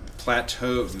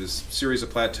plateau, this series of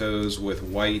plateaus with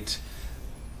white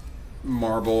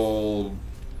marble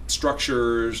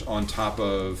structures on top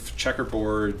of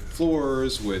checkerboard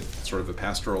floors with sort of a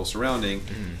pastoral surrounding,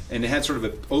 and it had sort of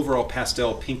an overall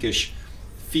pastel pinkish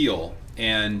feel,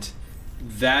 and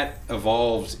that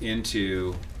evolved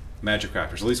into Magic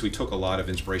Crafters. At least we took a lot of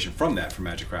inspiration from that from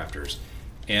Magic Crafters,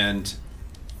 and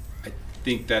I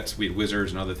think we had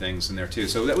wizards and other things in there too.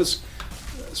 So that was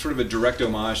sort of a direct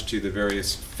homage to the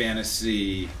various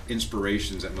fantasy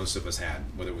inspirations that most of us had,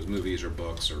 whether it was movies or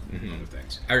books or other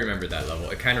things. I remember that level.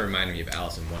 It kind of reminded me of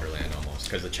Alice in Wonderland almost,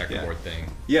 because the checkerboard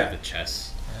thing. Yeah. The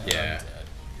chess. Yeah.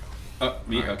 Me? All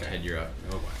right, Okay. Ted, you're up.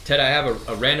 Oh, boy. Ted, I have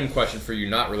a random question for you,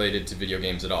 not related to video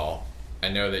games at all. I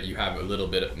know that you have a little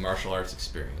bit of martial arts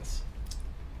experience.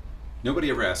 Nobody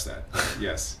ever asked that.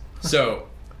 Yes. So,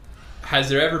 has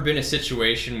there ever been a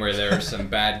situation where there are some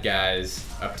bad guys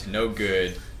up to no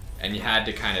good, and you had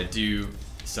to kind of do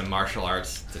some martial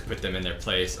arts to put them in their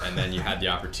place, and then you had the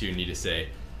opportunity to say,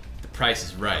 the price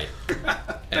is right,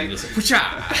 and just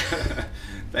whoosh-ah!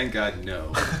 Thank God,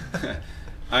 no.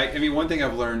 I mean, one thing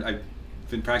I've learned, I've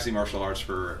been practicing martial arts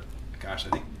for, gosh,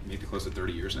 I think maybe close to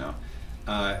 30 years now.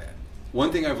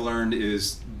 One thing I've learned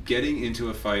is getting into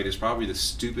a fight is probably the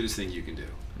stupidest thing you can do.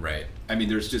 Right. I mean,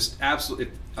 there's just absolutely,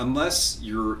 unless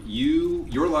your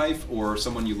life or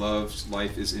someone you love's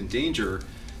life is in danger,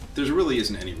 there really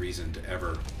isn't any reason to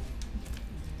ever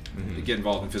get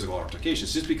involved in physical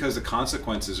altercations, just because the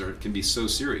consequences can be so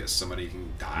serious. Somebody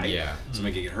can die,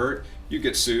 somebody can get hurt, you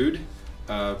get sued.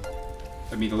 I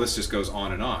mean, the list just goes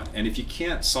on. And if you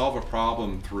can't solve a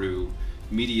problem through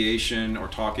mediation or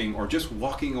talking or just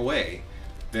walking away,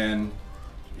 then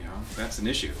that's an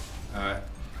issue.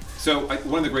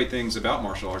 One of the great things about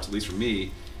martial arts, at least for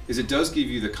me, is it does give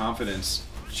you the confidence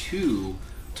to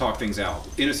talk things out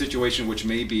in a situation which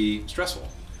may be stressful,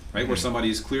 right? Where somebody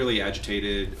is clearly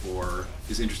agitated or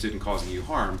is interested in causing you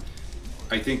harm.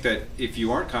 I think that if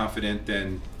you aren't confident,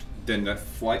 then that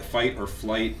fight or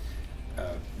flight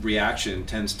reaction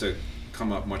tends to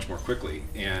come up much more quickly,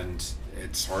 and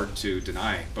it's hard to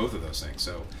deny both of those things.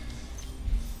 So,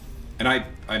 and I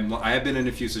have been in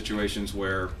a few situations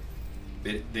where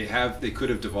they could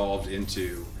have devolved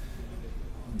into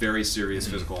very serious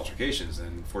physical altercations,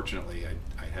 and fortunately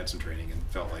I had some training and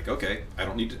felt like, okay, I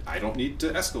don't need to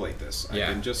escalate this. I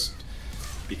can just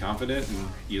be confident and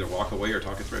either walk away or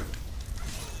talk it through.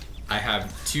 I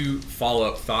have 2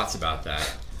 follow-up thoughts about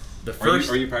that. The first,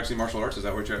 are you practicing martial arts? Is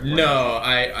that what you're? No,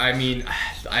 I mean,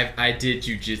 I did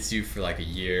jujitsu for like a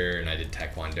year, and I did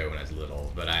taekwondo when I was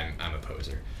little, but I'm a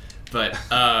poser. But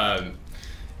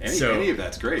any of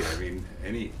that's great. I mean,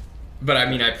 any. But I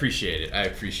mean, I appreciate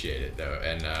it though,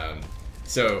 and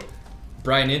so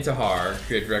Brian Intihar,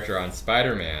 creative director on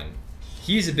Spider-Man,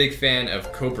 he's a big fan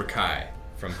of Cobra Kai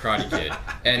from Karate Kid,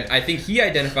 and I think he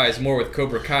identifies more with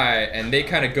Cobra Kai, and they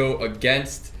kind of go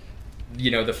against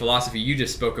the philosophy you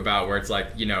just spoke about, where it's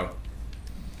like,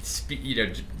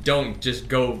 don't just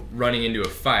go running into a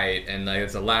fight and like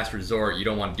it's a last resort. You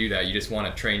don't want to do that. You just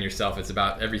want to train yourself. It's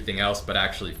about everything else but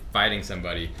actually fighting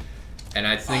somebody. And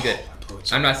I think that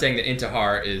I'm not saying that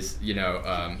Intihar is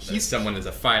he's someone that's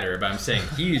a fighter, but I'm saying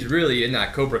he's really in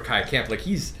that Cobra Kai camp. Like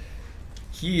he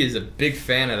is a big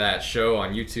fan of that show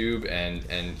on YouTube,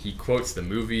 and he quotes the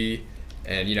movie.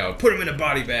 And put him in a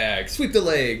body bag, sweep the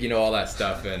leg, all that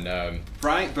stuff. And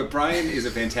Brian is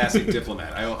a fantastic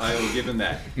diplomat. I will give him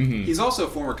that. Mm-hmm. He's also a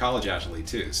former college athlete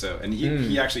too. So, and he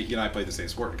and I played the same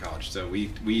sport in college. So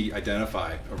we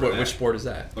identify over that. Which sport is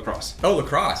that? Lacrosse. Oh,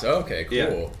 lacrosse. Oh, okay, cool.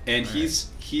 Yeah. And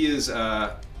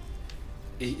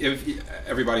if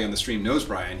everybody on the stream knows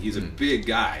Brian, he's a big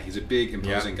guy. He's a big,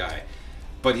 imposing guy.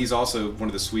 But he's also one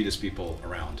of the sweetest people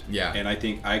around. Yeah. And I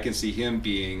think I can see him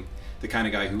being the kind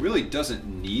of guy who really doesn't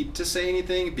need to say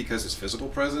anything because his physical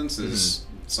presence is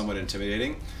somewhat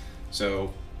intimidating.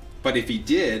 So, but if he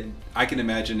did, I can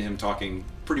imagine him talking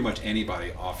pretty much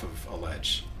anybody off of a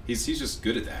ledge. He's just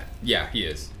good at that. Yeah, he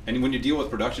is. And when you deal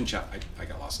with production I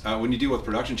got lost. When you deal with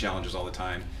production challenges all the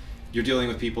time, you're dealing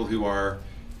with people who are,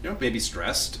 maybe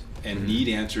stressed and need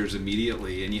answers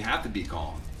immediately, and you have to be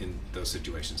calm in those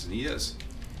situations, and he is.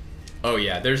 Oh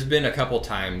yeah, there's been a couple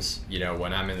times,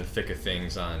 when I'm in the thick of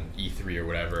things on E3 or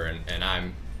whatever, and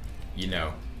I'm,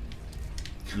 a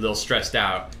little stressed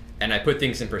out, and I put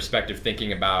things in perspective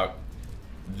thinking about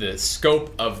the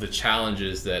scope of the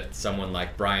challenges that someone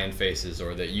like Brian faces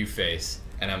or that you face,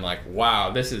 and I'm like, wow,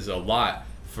 this is a lot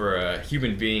for a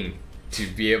human being to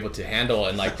be able to handle,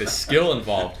 and like the skill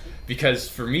involved, because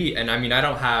for me, and I mean, I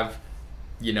don't have,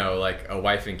 like a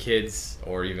wife and kids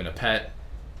or even a pet.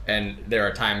 And there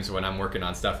are times when I'm working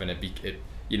on stuff and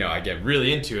I get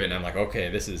really into it, and I'm like, okay,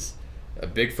 this is a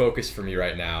big focus for me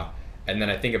right now. And then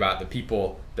I think about the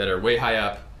people that are way high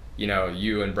up,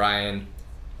 you and Brian,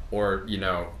 or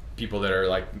people that are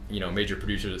like major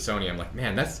producers at Sony. I'm like,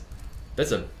 man, that's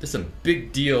some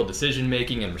big deal decision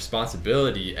making and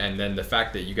responsibility. And then the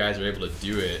fact that you guys are able to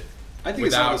do it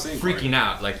without freaking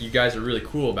out, like you guys are really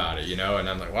cool about it, And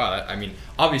I'm like, wow. I mean,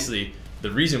 obviously, the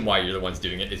reason why you're the ones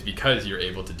doing it is because you're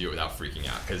able to do it without freaking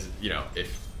out. Because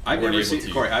if I've never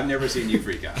seen you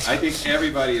freak out. I think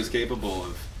everybody is capable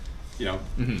of,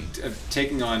 of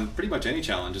taking on pretty much any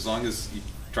challenge as long as you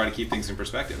try to keep things in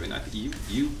perspective. And I think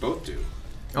you both do.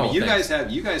 I mean, you guys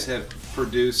have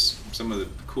produced some of the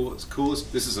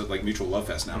coolest. This is a like mutual love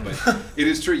fest now, but it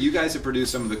is true. You guys have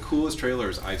produced some of the coolest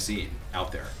trailers I've seen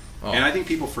out there, and I think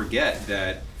people forget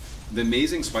that. The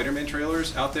amazing Spider-Man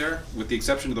trailers out there, with the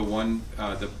exception of the one,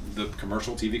 the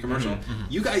commercial, TV commercial,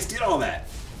 you guys did all that.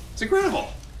 It's incredible,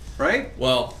 right?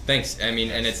 Well, thanks. I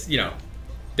mean, and it's,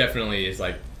 definitely it's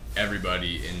like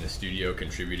everybody in the studio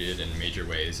contributed in major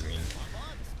ways. I mean,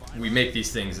 we make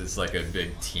these things, it's like a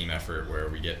big team effort where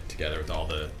we get together with all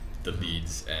the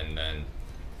leads and then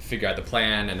figure out the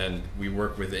plan, and then we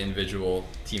work with the individual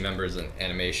team members in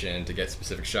animation to get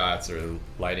specific shots, or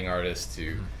lighting artists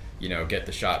to get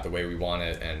the shot the way we want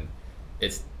it. And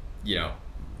it's,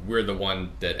 we're the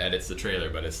one that edits the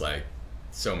trailer, but it's like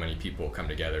so many people come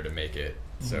together to make it.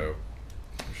 So,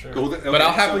 sure. Well, okay, but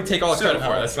I'll happily take all the credit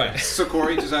for it. That's fine. So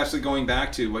Corey, just actually going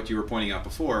back to what you were pointing out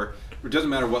before, it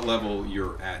doesn't matter what level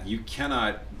you're at. You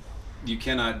cannot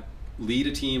lead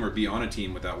a team or be on a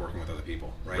team without working with other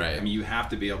people, right? I mean, you have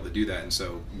to be able to do that. And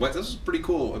so what this is pretty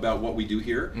cool about what we do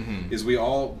here is we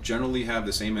all generally have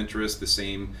the same interest, the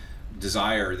same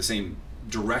desire, the same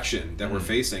direction that we're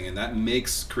facing, and that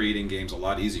makes creating games a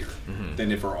lot easier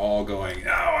than if we're all going,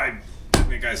 oh,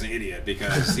 that guy's an idiot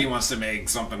because he wants to make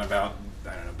something about,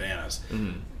 I don't know, bananas.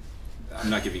 I'm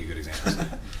not giving you good examples,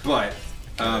 but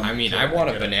I mean, I want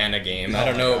a banana game. I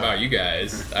don't know about you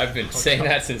guys. I've been saying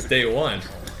that since day one.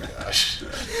 Gosh.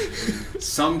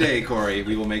 Someday, Corey,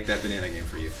 we will make that banana game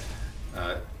for you.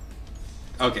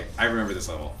 Okay, I remember this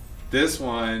level. This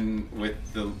one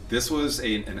this was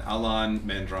an Alan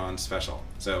Mandron special.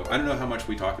 So I don't know how much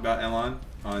we talk about Alan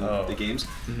on the games,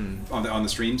 on the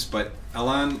streams, but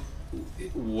Alan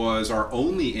was our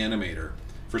only animator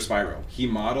for Spyro. He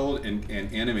modeled and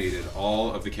animated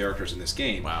all of the characters in this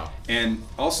game. Wow. And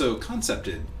also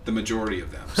concepted the majority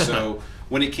of them. So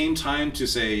when it came time to,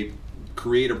 say,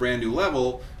 create a brand new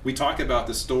level, we talk about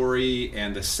the story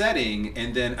and the setting,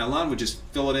 and then Alan would just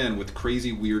fill it in with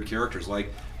crazy weird characters,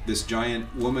 like this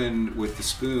giant woman with the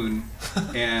spoon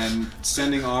and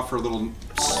sending off her little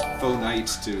faux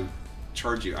knights to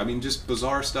charge you. I mean, just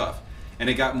bizarre stuff. And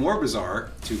it got more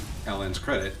bizarre, to Alan's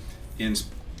credit, in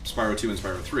Spyro 2 and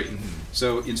Spyro 3.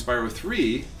 So in Spyro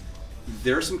 3,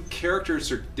 there are some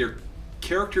characters, they're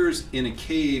characters in a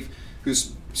cave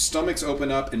whose stomachs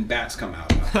open up and bats come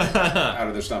out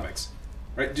of their stomachs.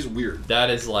 Right? Just weird.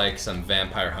 That is like some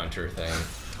vampire hunter thing.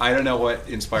 I don't know what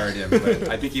inspired him, but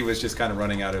I think he was just kind of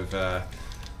running out of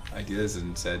ideas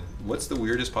and said, what's the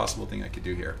weirdest possible thing I could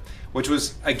do here? Which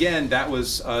was, again, that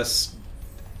was us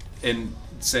in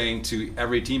saying to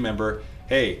every team member,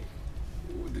 hey,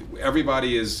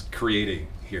 everybody is creating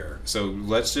here, so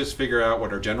let's just figure out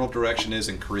what our general direction is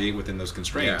and create within those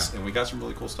constraints. And we got some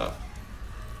really cool stuff.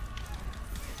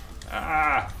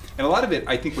 And a lot of it,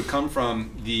 I think, would come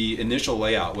from the initial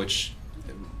layout, which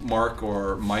Mark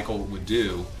or Michael would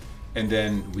do, and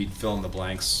then we'd fill in the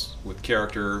blanks with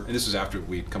character, and this was after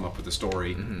we'd come up with the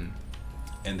story,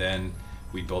 and then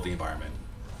we'd build the environment.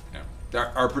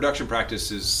 Our production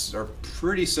practices are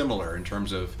pretty similar in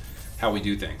terms of how we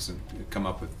do things, and come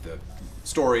up with the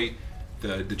story,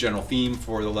 the general theme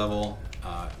for the level,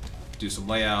 do some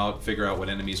layout, figure out what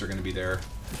enemies are going to be there.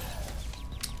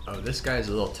 Oh, this guy's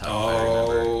a little tough.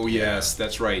 Oh, yes,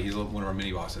 that's right. He's one of our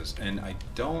mini bosses, and I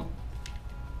don't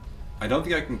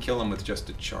think I can kill him with just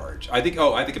a charge. I think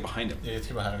it behind him. Yeah, it's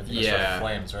behind him. Yeah,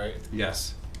 flames, right?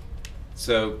 Yes.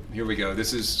 So here we go.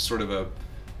 This is sort of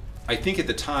I think at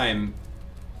the time,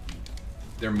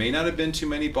 there may not have been too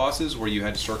many bosses where you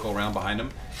had to circle around behind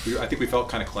him. I think we felt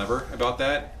kind of clever about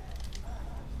that.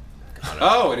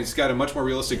 Oh, and he's got a much more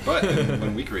realistic butt than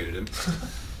when we created him.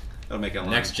 That'll make it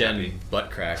next gen happy.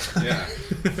 Butt crack. Yeah.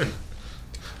 Let's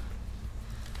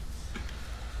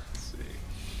see.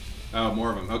 Oh,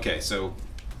 more of them. Okay, so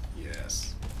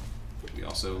yes, we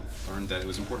also learned that it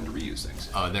was important to reuse things.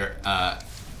 Oh, they're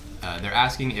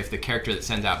asking if the character that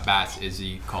sends out bats is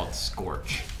he called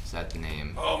Scorch. Is that the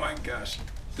name? Oh my gosh.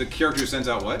 The character who sends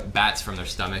out what? Bats from their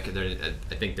stomach. I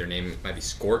think their name might be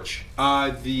Scorch.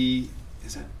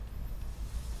 Is that?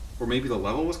 Or maybe the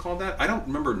level was called that? I don't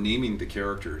remember naming the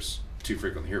characters too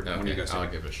frequently. Here, okay, one of you guys I'll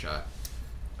give it a shot.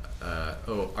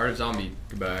 Art of Zombie,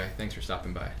 goodbye. Thanks for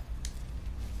stopping by.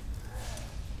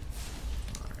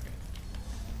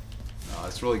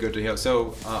 It's really good to hear.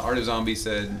 So, Art of Zombie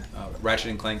said, Ratchet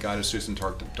and Clank got us through some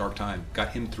dark time. Got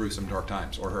him through some dark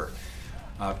times, or her.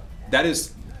 That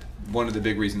is one of the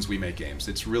big reasons we make games.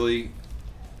 It's really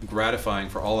gratifying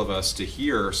for all of us to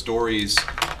hear stories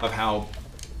of how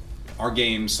our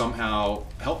games somehow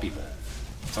help people.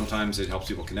 Sometimes it helps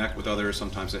people connect with others.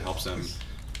 Sometimes it helps them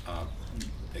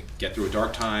get through a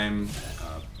dark time,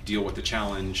 deal with the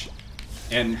challenge.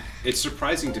 And it's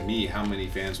surprising to me how many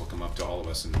fans will come up to all of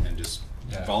us and just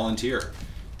volunteer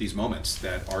these moments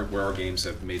that are where our games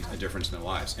have made a difference in their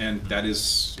lives. And that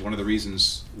is one of the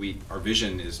reasons our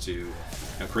vision is to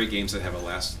create games that have a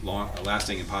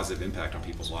lasting and positive impact on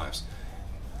people's lives.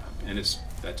 And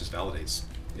that just validates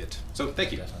it. So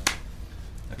thank you.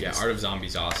 Yeah, Art of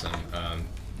Zombie's awesome.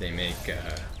 They make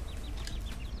a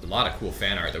lot of cool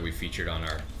fan art that we featured on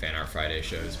our Fan Art Friday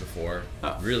shows before.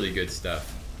 Really good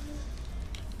stuff.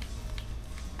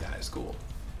 That is cool.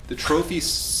 The trophy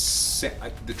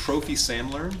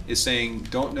Samler is saying,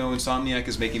 don't know Insomniac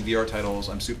is making VR titles.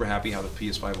 I'm super happy how the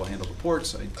PS5 will handle the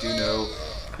ports. I do know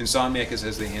Insomniac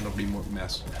says they handle remote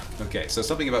mess. Okay, so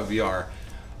something about VR.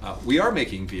 We are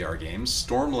making VR games.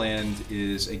 Stormland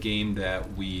is a game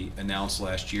that we announced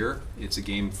last year. It's a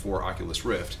game for Oculus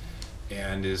Rift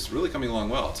and is really coming along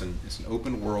well. It's an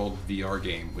open world VR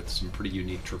game with some pretty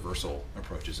unique traversal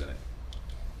approaches in it.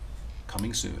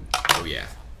 coming soon. Oh yeah.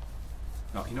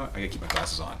 Oh, you know what? I gotta keep my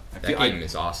glasses on. That game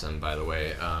is awesome, by the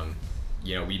way.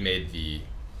 You know, we made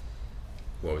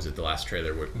what was it? The last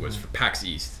trailer was for PAX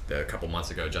East a couple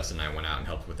months ago. Justin and I went out and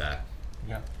helped with that.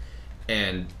 Yeah.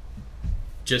 And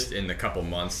just in the couple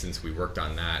months since we worked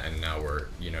on that, and now we're,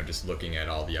 you know, just looking at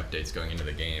all the updates going into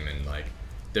the game, and like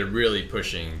they're really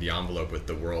pushing the envelope with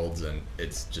the worlds, and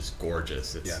it's just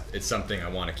gorgeous. It's something I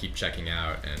want to keep checking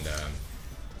out, and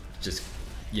just,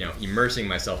 you know, immersing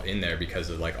myself in there, because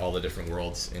of like all the different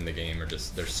worlds in the game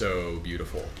they're so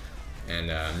beautiful.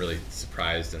 And I'm really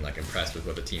surprised and like impressed with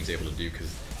what the team's able to do,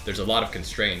 because there's a lot of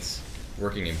constraints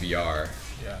working in VR.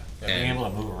 Yeah, being able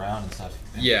to move around and stuff.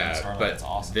 Yeah, but it's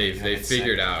awesome. they've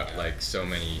figured out like so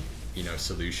many, you know,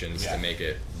 solutions to make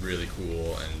it really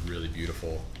cool and really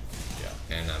beautiful.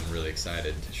 Yeah, and I'm really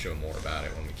excited to show more about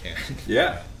it when we can.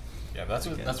 Yeah, yeah, but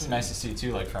that's nice to see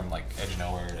too. Like from like Edge of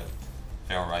Nowhere to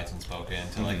Feral Rights and Spoken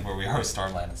to like where we are with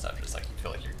Starland and stuff. Just like you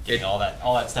feel like you're getting all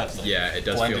that stuff. Like, yeah, it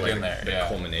does feel like in there. the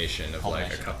culmination of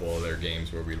like a couple of their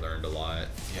games where we learned a lot.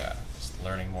 Yeah, just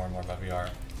learning more and more about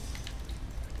VR.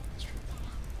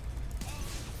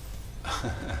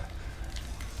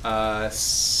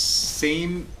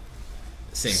 Same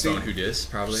phone who dis,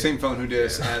 probably. Same phone who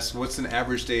dis asks, what's an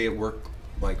average day at work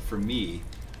like for me?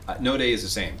 No day is the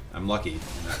same. I'm lucky in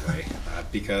that way,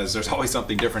 because there's always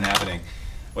something different happening,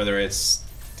 whether it's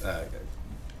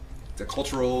the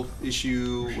cultural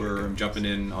issue where I'm jumping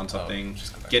in on something,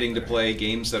 getting to play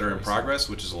games that are in progress,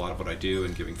 which is a lot of what I do,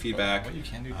 and giving feedback, what you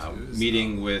can do too is,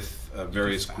 meeting with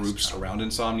various groups around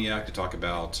Insomniac to talk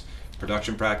about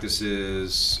production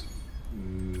practices,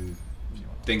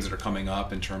 things that are coming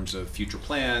up in terms of future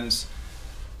plans,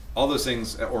 all those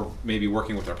things, or maybe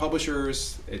working with our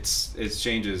publishers. It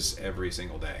changes every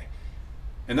single day.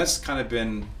 And that's kind of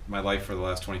been my life for the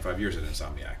last 25 years at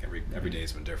Insomniac. Every day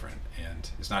has been different. And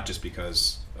it's not just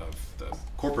because of the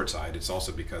corporate side, it's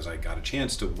also because I got a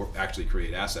chance to actually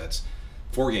create assets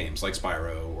for games like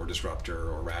Spyro or Disruptor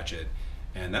or Ratchet.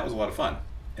 And that was a lot of fun.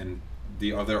 And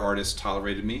the other artists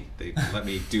tolerated me. They let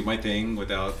me do my thing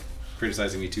without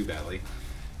criticizing me too badly.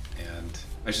 And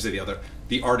I should say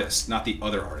the artist, not the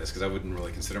other artist, because I wouldn't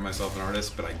really consider myself an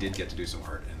artist, but I did get to do some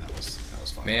art, and that was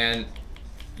fun. Man,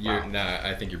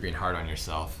 I think you're being hard on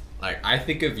yourself. Like, I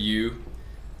think of you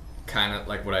kind of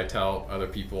like what I tell other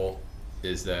people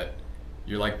is that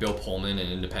you're like Bill Pullman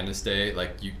in Independence Day.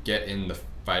 Like, you get in the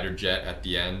fighter jet at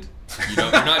the end.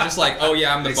 You're not just like, oh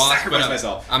yeah, I'm the boss,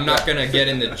 but I'm not gonna get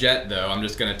in the jet though. I'm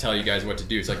just gonna tell you guys what to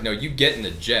do. It's like, no, you get in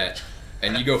the jet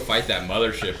and you go fight that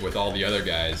mothership with all the other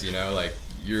guys. You know, like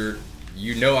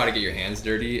you know how to get your hands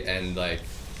dirty, and like,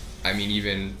 I mean,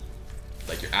 even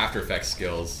like your After Effects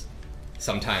skills.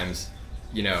 Sometimes,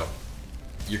 you know,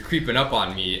 you're creeping up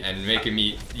on me and making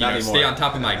me, stay on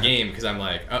top of my game, because I'm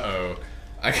like, uh-oh,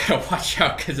 I gotta watch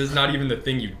out, because it's not even the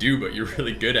thing you do, but you're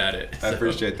really good at it. I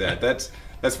appreciate that.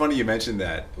 That's funny you mentioned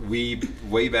that. Way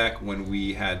back when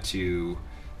we had to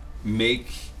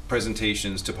make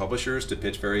presentations to publishers to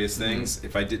pitch various things,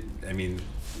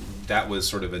 that was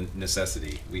sort of a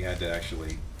necessity. We had to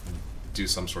actually do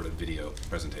some sort of video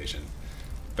presentation.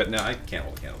 But now I can't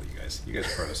hold a candle to you guys. You guys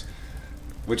are pros.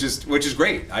 Which is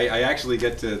great. I actually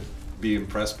get to be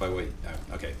impressed by what.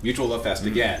 Okay, mutual love fest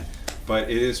again,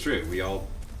 but it is true. We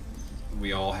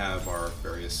all have our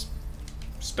various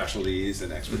specialties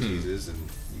and expertises, and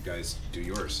you guys do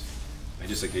yours. I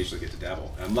just occasionally get to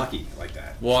dabble. I'm lucky like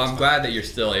that. Well, I'm glad that you're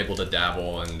still able to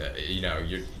dabble, and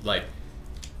you're like.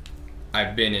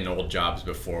 I've been in old jobs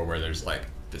before where there's like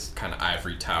this kind of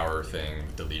ivory tower thing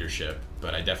with the leadership,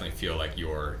 but I definitely feel like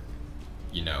you're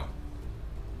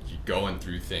going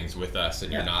through things with us,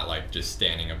 and you're not like just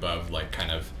standing above, like kind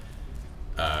of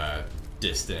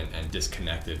distant and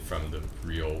disconnected from the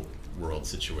real world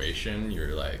situation.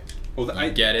 You're like,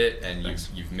 you get it, and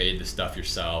you've made the stuff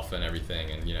yourself and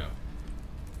everything, and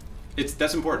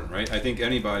that's important, right? I think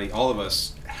all of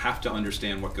us have to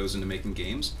understand what goes into making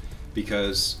games,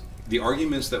 because the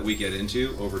arguments that we get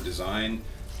into over design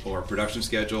or production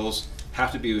schedules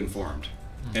have to be informed.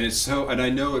 And and I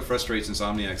know it frustrates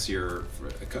Insomniacs here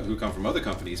who come from other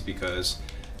companies, because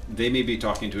they may be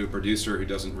talking to a producer who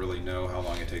doesn't really know how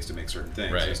long it takes to make certain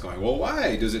things. Right. And it's going, well,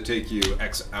 why does it take you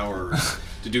X hours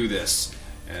to do this?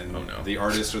 And the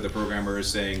artist or the programmer is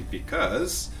saying,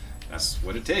 because that's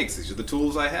what it takes. These are the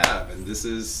tools I have, and this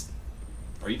is.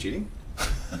 Are you cheating?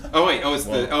 Oh wait!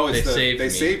 They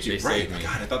saved you. Right. God,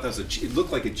 I thought that was a cheat. It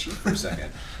looked like a cheat for a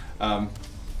second. Oh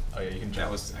yeah, you can.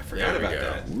 I forgot about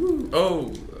that. Woo.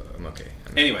 Oh, I'm okay.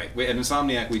 Anyway, at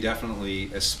Insomniac, we definitely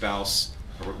espouse,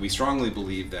 or we strongly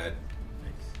believe that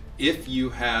if you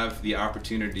have the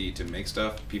opportunity to make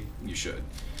stuff, you should.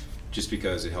 just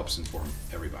because it helps inform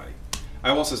everybody.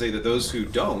 I will also say that those who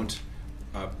don't,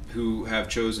 who have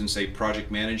chosen, say,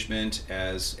 project management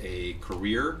as a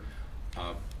career,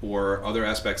 or other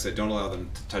aspects that don't allow them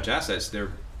to touch assets,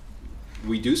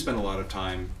 we do spend a lot of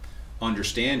time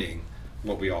understanding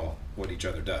what each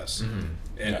other does,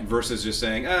 and versus just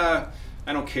saying, I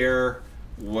don't care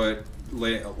what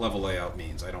level layout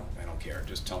means. I don't care.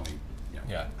 Just tell me,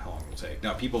 how long it'll take.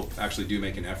 Now, people actually do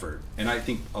make an effort, and I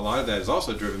think a lot of that is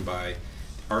also driven by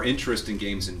our interest in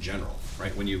games in general,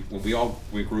 right? When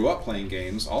we grew up playing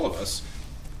games, all of us,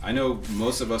 I know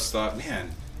most of us thought,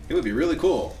 man, it would be really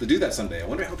cool to do that someday. I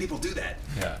wonder how people do that.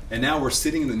 Yeah. And now we're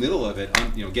sitting in the middle of it,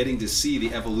 getting to see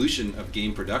the evolution of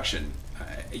game production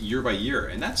year by year,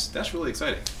 and that's really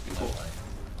exciting and cool.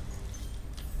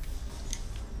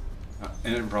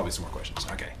 And then probably some more questions.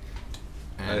 Okay.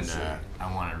 And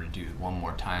I want to redo one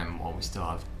more time while we still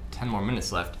have 10 more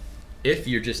minutes left. If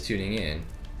you're just tuning in,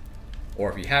 or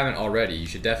if you haven't already, you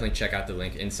should definitely check out the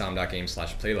link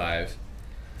insom.games/playlive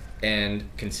and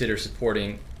consider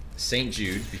supporting St.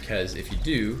 Jude, because if you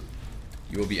do,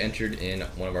 you will be entered in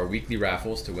one of our weekly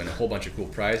raffles to win a whole bunch of cool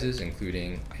prizes,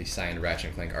 including a signed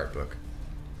Ratchet & Clank art book.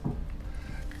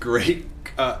 Great.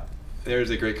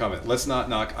 There's a great comment. Let's not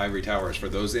knock ivory towers. For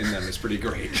those in them, it's pretty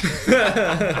great.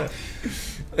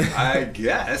 I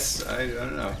guess. I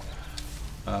don't know.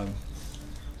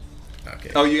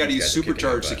 Okay. Oh, you got to use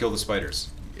supercharge to kill the spiders.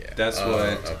 Yeah. That's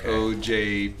what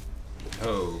OJ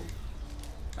Ho.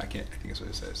 I think that's what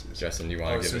it says. Justin, do you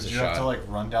want to give us a shot? So you have to like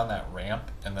run down that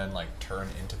ramp and then like turn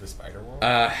into the spider world?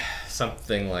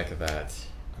 Something like that.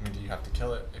 I mean, do you have to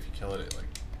kill it? If you kill it, like.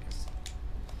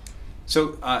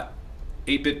 So,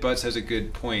 8-Bit Butts has a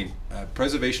good point.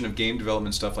 Preservation of game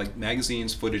development stuff like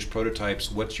magazines, footage, prototypes.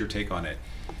 What's your take on it?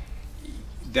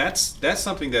 That's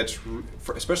something that's,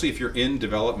 especially if you're in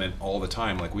development all the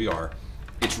time like we are,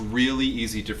 it's really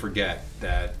easy to forget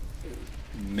that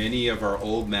many of our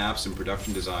old maps and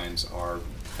production designs are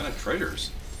kind of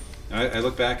treasures. I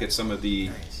look back at some of the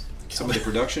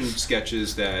production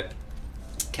sketches that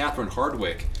Catherine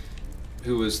Hardwicke,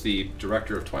 who was the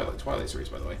director of Twilight series,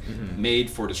 by the way, made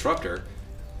for Disruptor.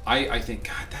 I think,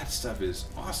 God, that stuff is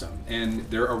awesome. And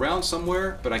they're around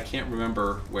somewhere, but I can't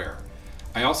remember where.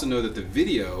 I also know that the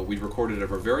video we recorded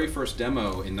of our very first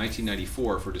demo in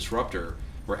 1994 for Disruptor,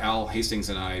 where Al Hastings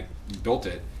and I built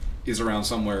it, is around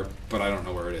somewhere, but I don't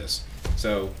know where it is.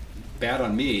 So, bad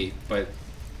on me, but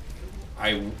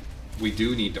we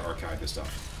do need to archive this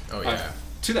stuff. Oh, yeah.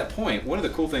 To that point, one of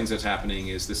the cool things that's happening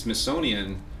is the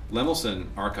Smithsonian Lemelson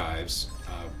Archives,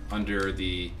 under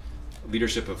the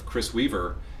leadership of Chris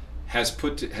Weaver, has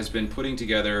been putting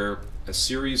together a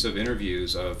series of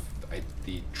interviews of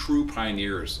the true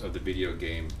pioneers of the video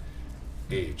game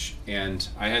age. And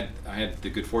I had the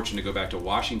good fortune to go back to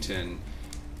Washington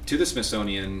to the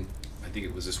Smithsonian, I think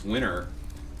it was this winter,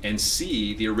 and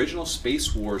see the original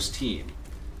Space Wars team.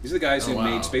 These are the guys who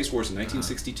made Space Wars in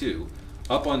 1962.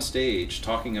 Up on stage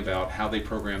talking about how they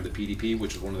programmed the PDP,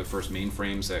 which was one of the first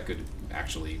mainframes that could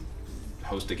actually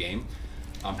host a game,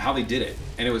 how they did it.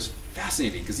 And it was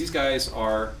fascinating because these guys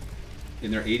are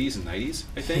in their 80s and 90s,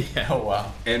 I think. Yeah, oh,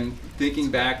 wow. And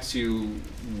thinking back to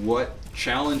what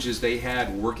challenges they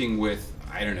had working with,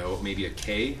 I don't know, maybe a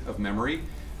K of memory.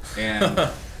 And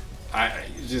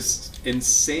just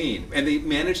insane. And they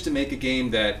managed to make a game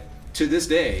that, to this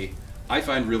day, I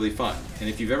find really fun. And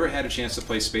if you've ever had a chance to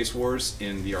play Space Wars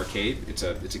in the arcade, it's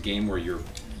a game where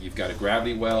you've got a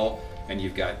gravity well and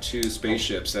you've got two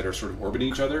spaceships that are sort of orbiting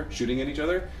each other, shooting at each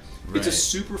other. Right. It's a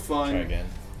super fun,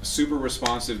 super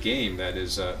responsive game that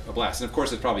is a blast. And of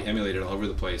course, it's probably emulated all over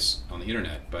the place on the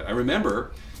internet. But I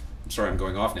remember, I'm sorry I'm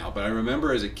going off now, but I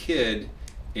remember as a kid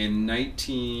in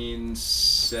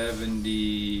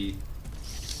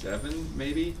 1977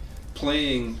 maybe,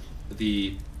 playing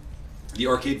the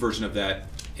arcade version of that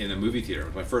in a movie theater. It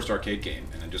was my first arcade game,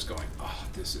 and I'm just going, oh,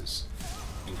 this is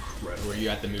incredible. Were you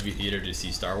at the movie theater to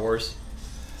see Star Wars?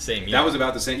 Same year. That was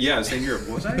about the same, yeah, the same year.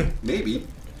 Was I? Maybe.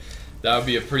 That would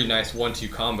be a pretty nice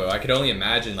 1-2 combo. I could only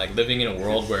imagine like living in a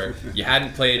world where you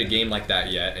hadn't played a game like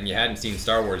that yet, and you hadn't seen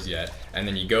Star Wars yet, and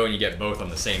then you go and you get both on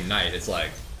the same night. It's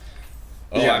like,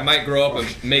 oh, yeah. I might grow up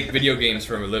and make video games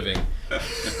for a living.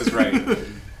 That's right.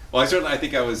 Well, I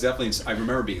think I was definitely, I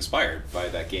remember being inspired by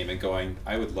that game and going,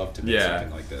 I would love to make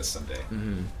something like this someday.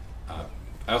 Mm-hmm.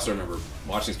 I also remember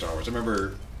watching Star Wars. I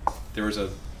remember there was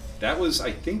that was,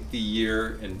 I think, the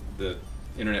year, and the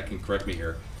internet can correct me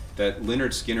here, that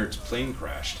Lynyrd Skynyrd's plane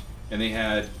crashed. And they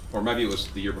had, or maybe it was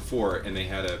the year before, and they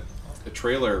had a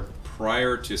trailer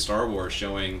prior to Star Wars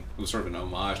showing, it was sort of an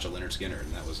homage to Lynyrd Skynyrd,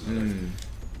 and that was another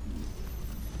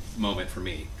moment for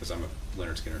me, because I'm a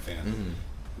Lynyrd Skynyrd fan.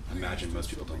 imagine most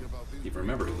people don't even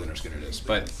remember who Leonard Skinner is.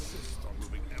 But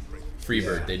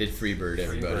Freebird. They did Freebird,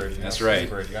 everybody. That's right.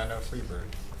 Freebird. You gotta know Freebird.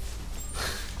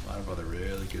 A lot of other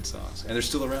really good songs, and they're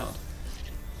still around.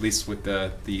 At least with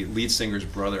the lead singer's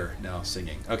brother now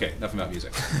singing. Okay, enough about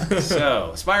music.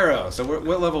 So Spyro. So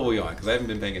what level are we on? Because I haven't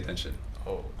been paying attention.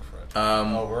 Oh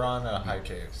crap. We're on High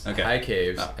Caves. Okay. High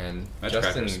Caves, Oh, and that's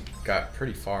Justin crackers. got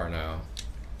pretty far now.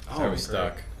 Oh, So we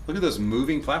stuck. Look at those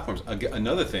moving platforms.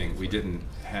 Another thing we didn't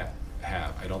have,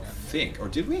 I don't think, or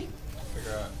did we?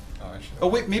 Figure out. Oh, actually. Oh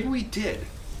wait, maybe we did.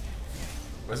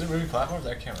 Was it moving platforms?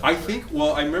 I can't remember. I think.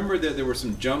 Well, I remember that there were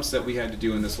some jumps that we had to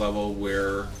do in this level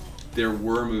where there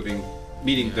were moving,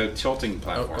 meaning the tilting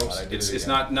platforms. I did It's it it's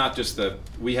again. not just the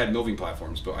we had moving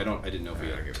platforms, but I didn't know if we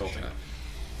Alright, had give it a tilting.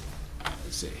 shot.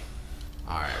 Let's see.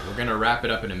 All right, we're gonna wrap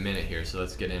it up in a minute here, so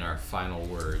let's get in our final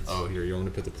words. Oh, here, you want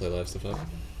me to put the play live stuff up?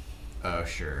 Oh,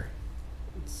 sure.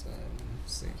 Let's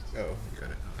see. Oh, you got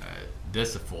it. This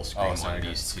is a full screen sorry, one. guys,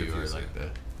 These it's two are confusing. like the.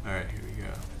 All right, here we go.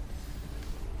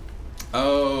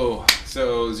 Oh,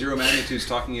 so Zero Magnitude's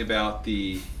talking about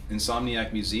the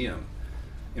Insomniac Museum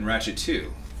in Ratchet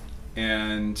 2.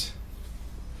 And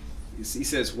he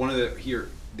says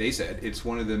they said it's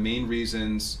one of the main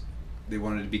reasons they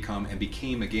wanted to become and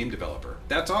became a game developer.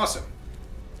 That's awesome.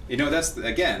 You know, that's,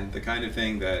 again, the kind of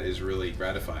thing that is really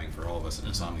gratifying for all of us at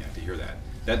Insomniac to hear that.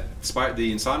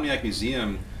 The Insomniac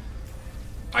Museum,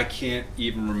 I can't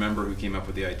even remember who came up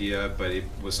with the idea, but it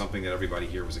was something that everybody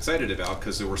here was excited about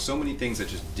because there were so many things that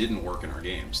just didn't work in our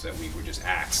games that we would just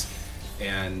axe.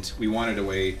 And we wanted a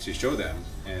way to show them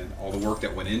and all the work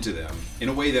that went into them in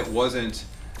a way that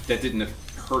didn't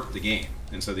hurt the game.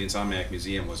 And so the Insomniac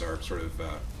Museum was our sort of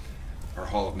our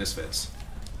Hall of Misfits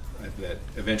that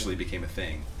eventually became a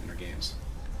thing in our games.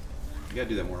 We gotta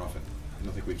do that more often. I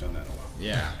don't think we've done that in a while.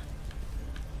 Yeah.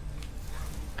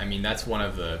 I mean, that's one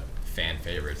of the fan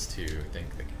favorites too. I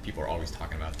think that people are always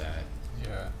talking about that.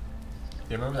 Yeah.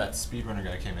 Yeah, remember that speedrunner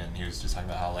guy came in and he was just talking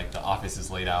about how like the office is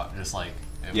laid out just like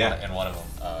in one of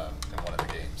them, in one of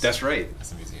the games. That's right. It's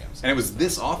the museums. And it was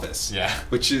this office. Yeah.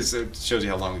 Which is shows you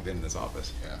how long we've been in this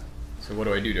office. Yeah. So what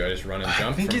do I do? Do I just run and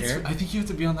jump from here? I think you have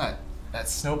to be on that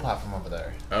snow platform over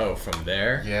there. Oh, from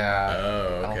there? Yeah.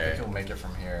 Oh, I don't okay. think you'll make it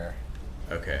from here.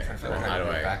 Okay. Trying to Well, figure out how do to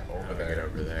I get back over there. get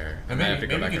over there? And I might have to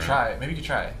maybe go back you could around. try it. Maybe you could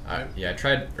try. Yeah, I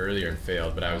tried earlier and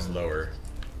failed, but I was lower.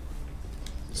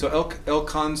 So El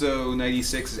Conzo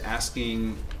 96 is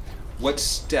asking, what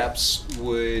steps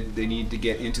would they need to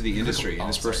get into the industry? And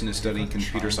this person is studying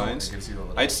computer science.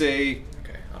 I'd say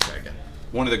Okay, I'll try again.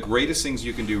 one of the greatest things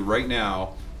you can do right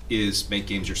now is make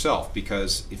games yourself,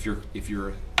 because if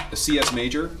you're a CS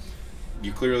major,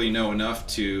 you clearly know enough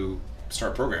to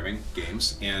start programming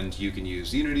games, and you can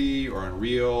use Unity or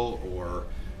Unreal or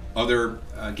other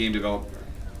game development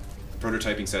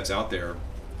prototyping sets out there,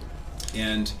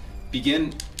 and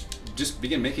begin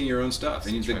making your own stuff.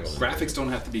 And the graphics don't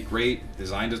have to be great,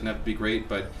 design doesn't have to be great,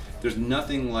 but there's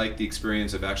nothing like the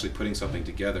experience of actually putting something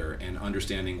together and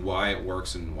understanding why it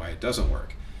works and why it doesn't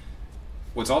work.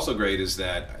 What's also great is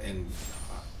that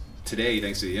today,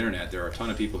 thanks to the internet, there are a ton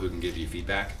of people who can give you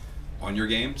feedback on your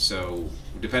game. So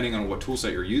depending on what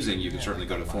toolset you're using, you can certainly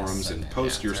go to forums and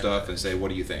post your stuff and say, what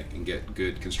do you think? And get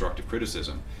good constructive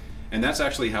criticism. And that's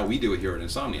actually how we do it here at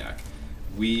Insomniac.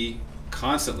 We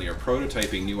constantly are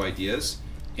prototyping new ideas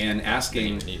and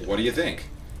asking, what do you think?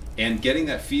 And getting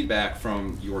that feedback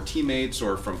from your teammates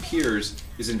or from peers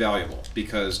is invaluable,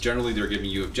 because generally they're giving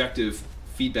you objective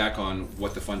feedback on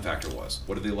what the fun factor was.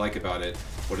 What do they like about it?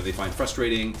 What do they find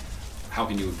frustrating? How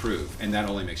can you improve? And that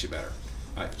only makes you better.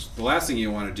 The last thing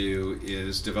you want to do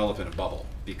is develop in a bubble,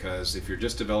 because if you're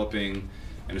just developing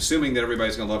and assuming that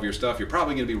everybody's going to love your stuff, you're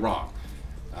probably going to be wrong.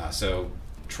 So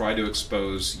try to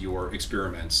expose your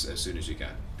experiments as soon as you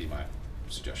can, be my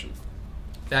suggestion.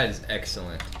 That is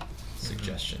excellent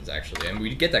suggestions, actually. And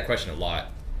we get that question a lot,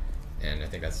 and I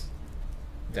think that's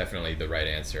definitely the right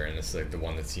answer, and it's like the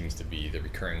one that seems to be the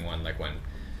recurring one. Like when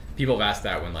people have asked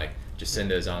that when like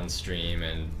Jacinda's on stream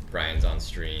and Brian's on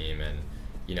stream and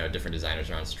different designers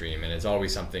are on stream, and it's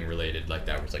always something related like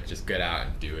that where it's like just get out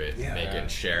and do it, make it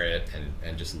and share it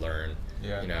and just learn.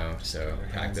 So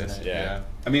practice.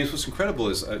 I mean, what's incredible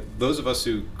is those of us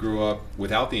who grew up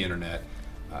without the internet.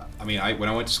 When I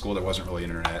went to school, there wasn't really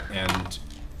internet, and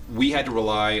we had to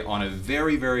rely on a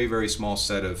very, very, very small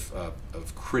set of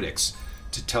critics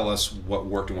to tell us what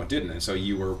worked and what didn't. And so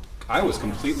I was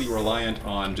completely reliant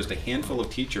on just a handful of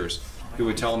teachers who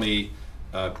would tell me,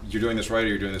 you're doing this right or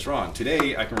you're doing this wrong.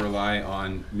 Today, I can rely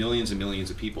on millions and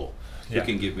millions of people who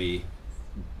can give me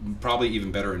probably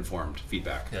even better informed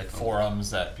feedback. Yeah, like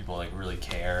forums that people like really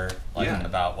care like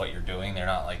about what you're doing. They're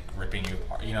not like ripping you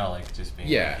apart, you know, like just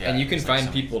being and you can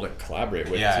find people to collaborate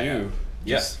with too.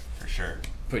 Yes, for sure.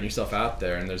 Putting yourself out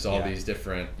there, and there's all these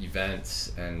different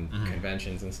events and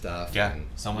conventions and stuff. Yeah, and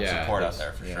so much support out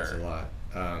there for sure. It's a lot.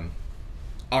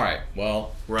 All right,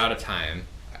 well, we're out of time.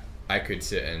 I could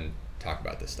sit and talk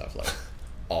about this stuff like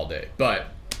all day, but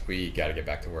we got to get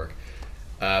back to work.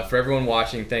 For everyone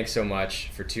watching, thanks so much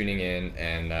for tuning in,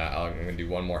 and I'm going to do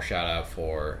one more shout out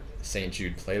for St.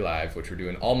 Jude Play Live, which we're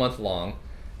doing all month long.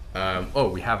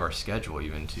 We have our schedule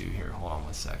even too. Here, hold on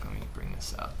one sec. Let me bring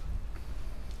this up.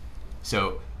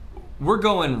 So we're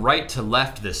going right to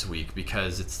left this week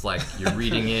because it's like you're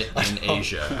reading it in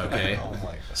Asia, okay? Oh my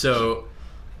gosh. So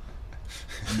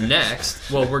next,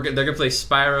 well, they're gonna play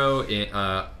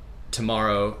Spyro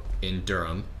tomorrow in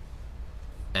Durham,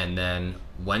 and then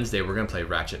Wednesday we're gonna play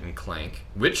Ratchet and Clank.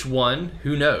 Which one?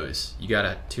 Who knows? You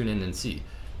gotta tune in and see.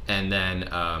 And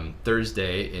then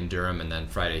Thursday in Durham, and then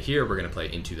Friday here we're gonna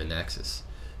play Into the Nexus.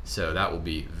 So that will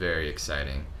be very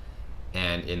exciting.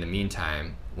 And in the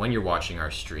meantime, when you're watching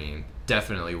our stream,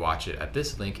 definitely watch it at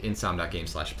this link,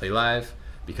 insom.game/playlive,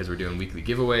 because we're doing weekly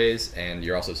giveaways, and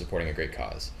you're also supporting a great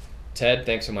cause. Ted,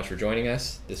 thanks so much for joining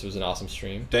us. This was an awesome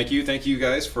stream. Thank you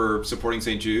guys for supporting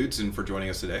St. Jude's and for joining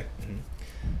us today.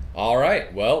 All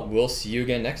right, well, we'll see you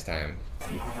again next time.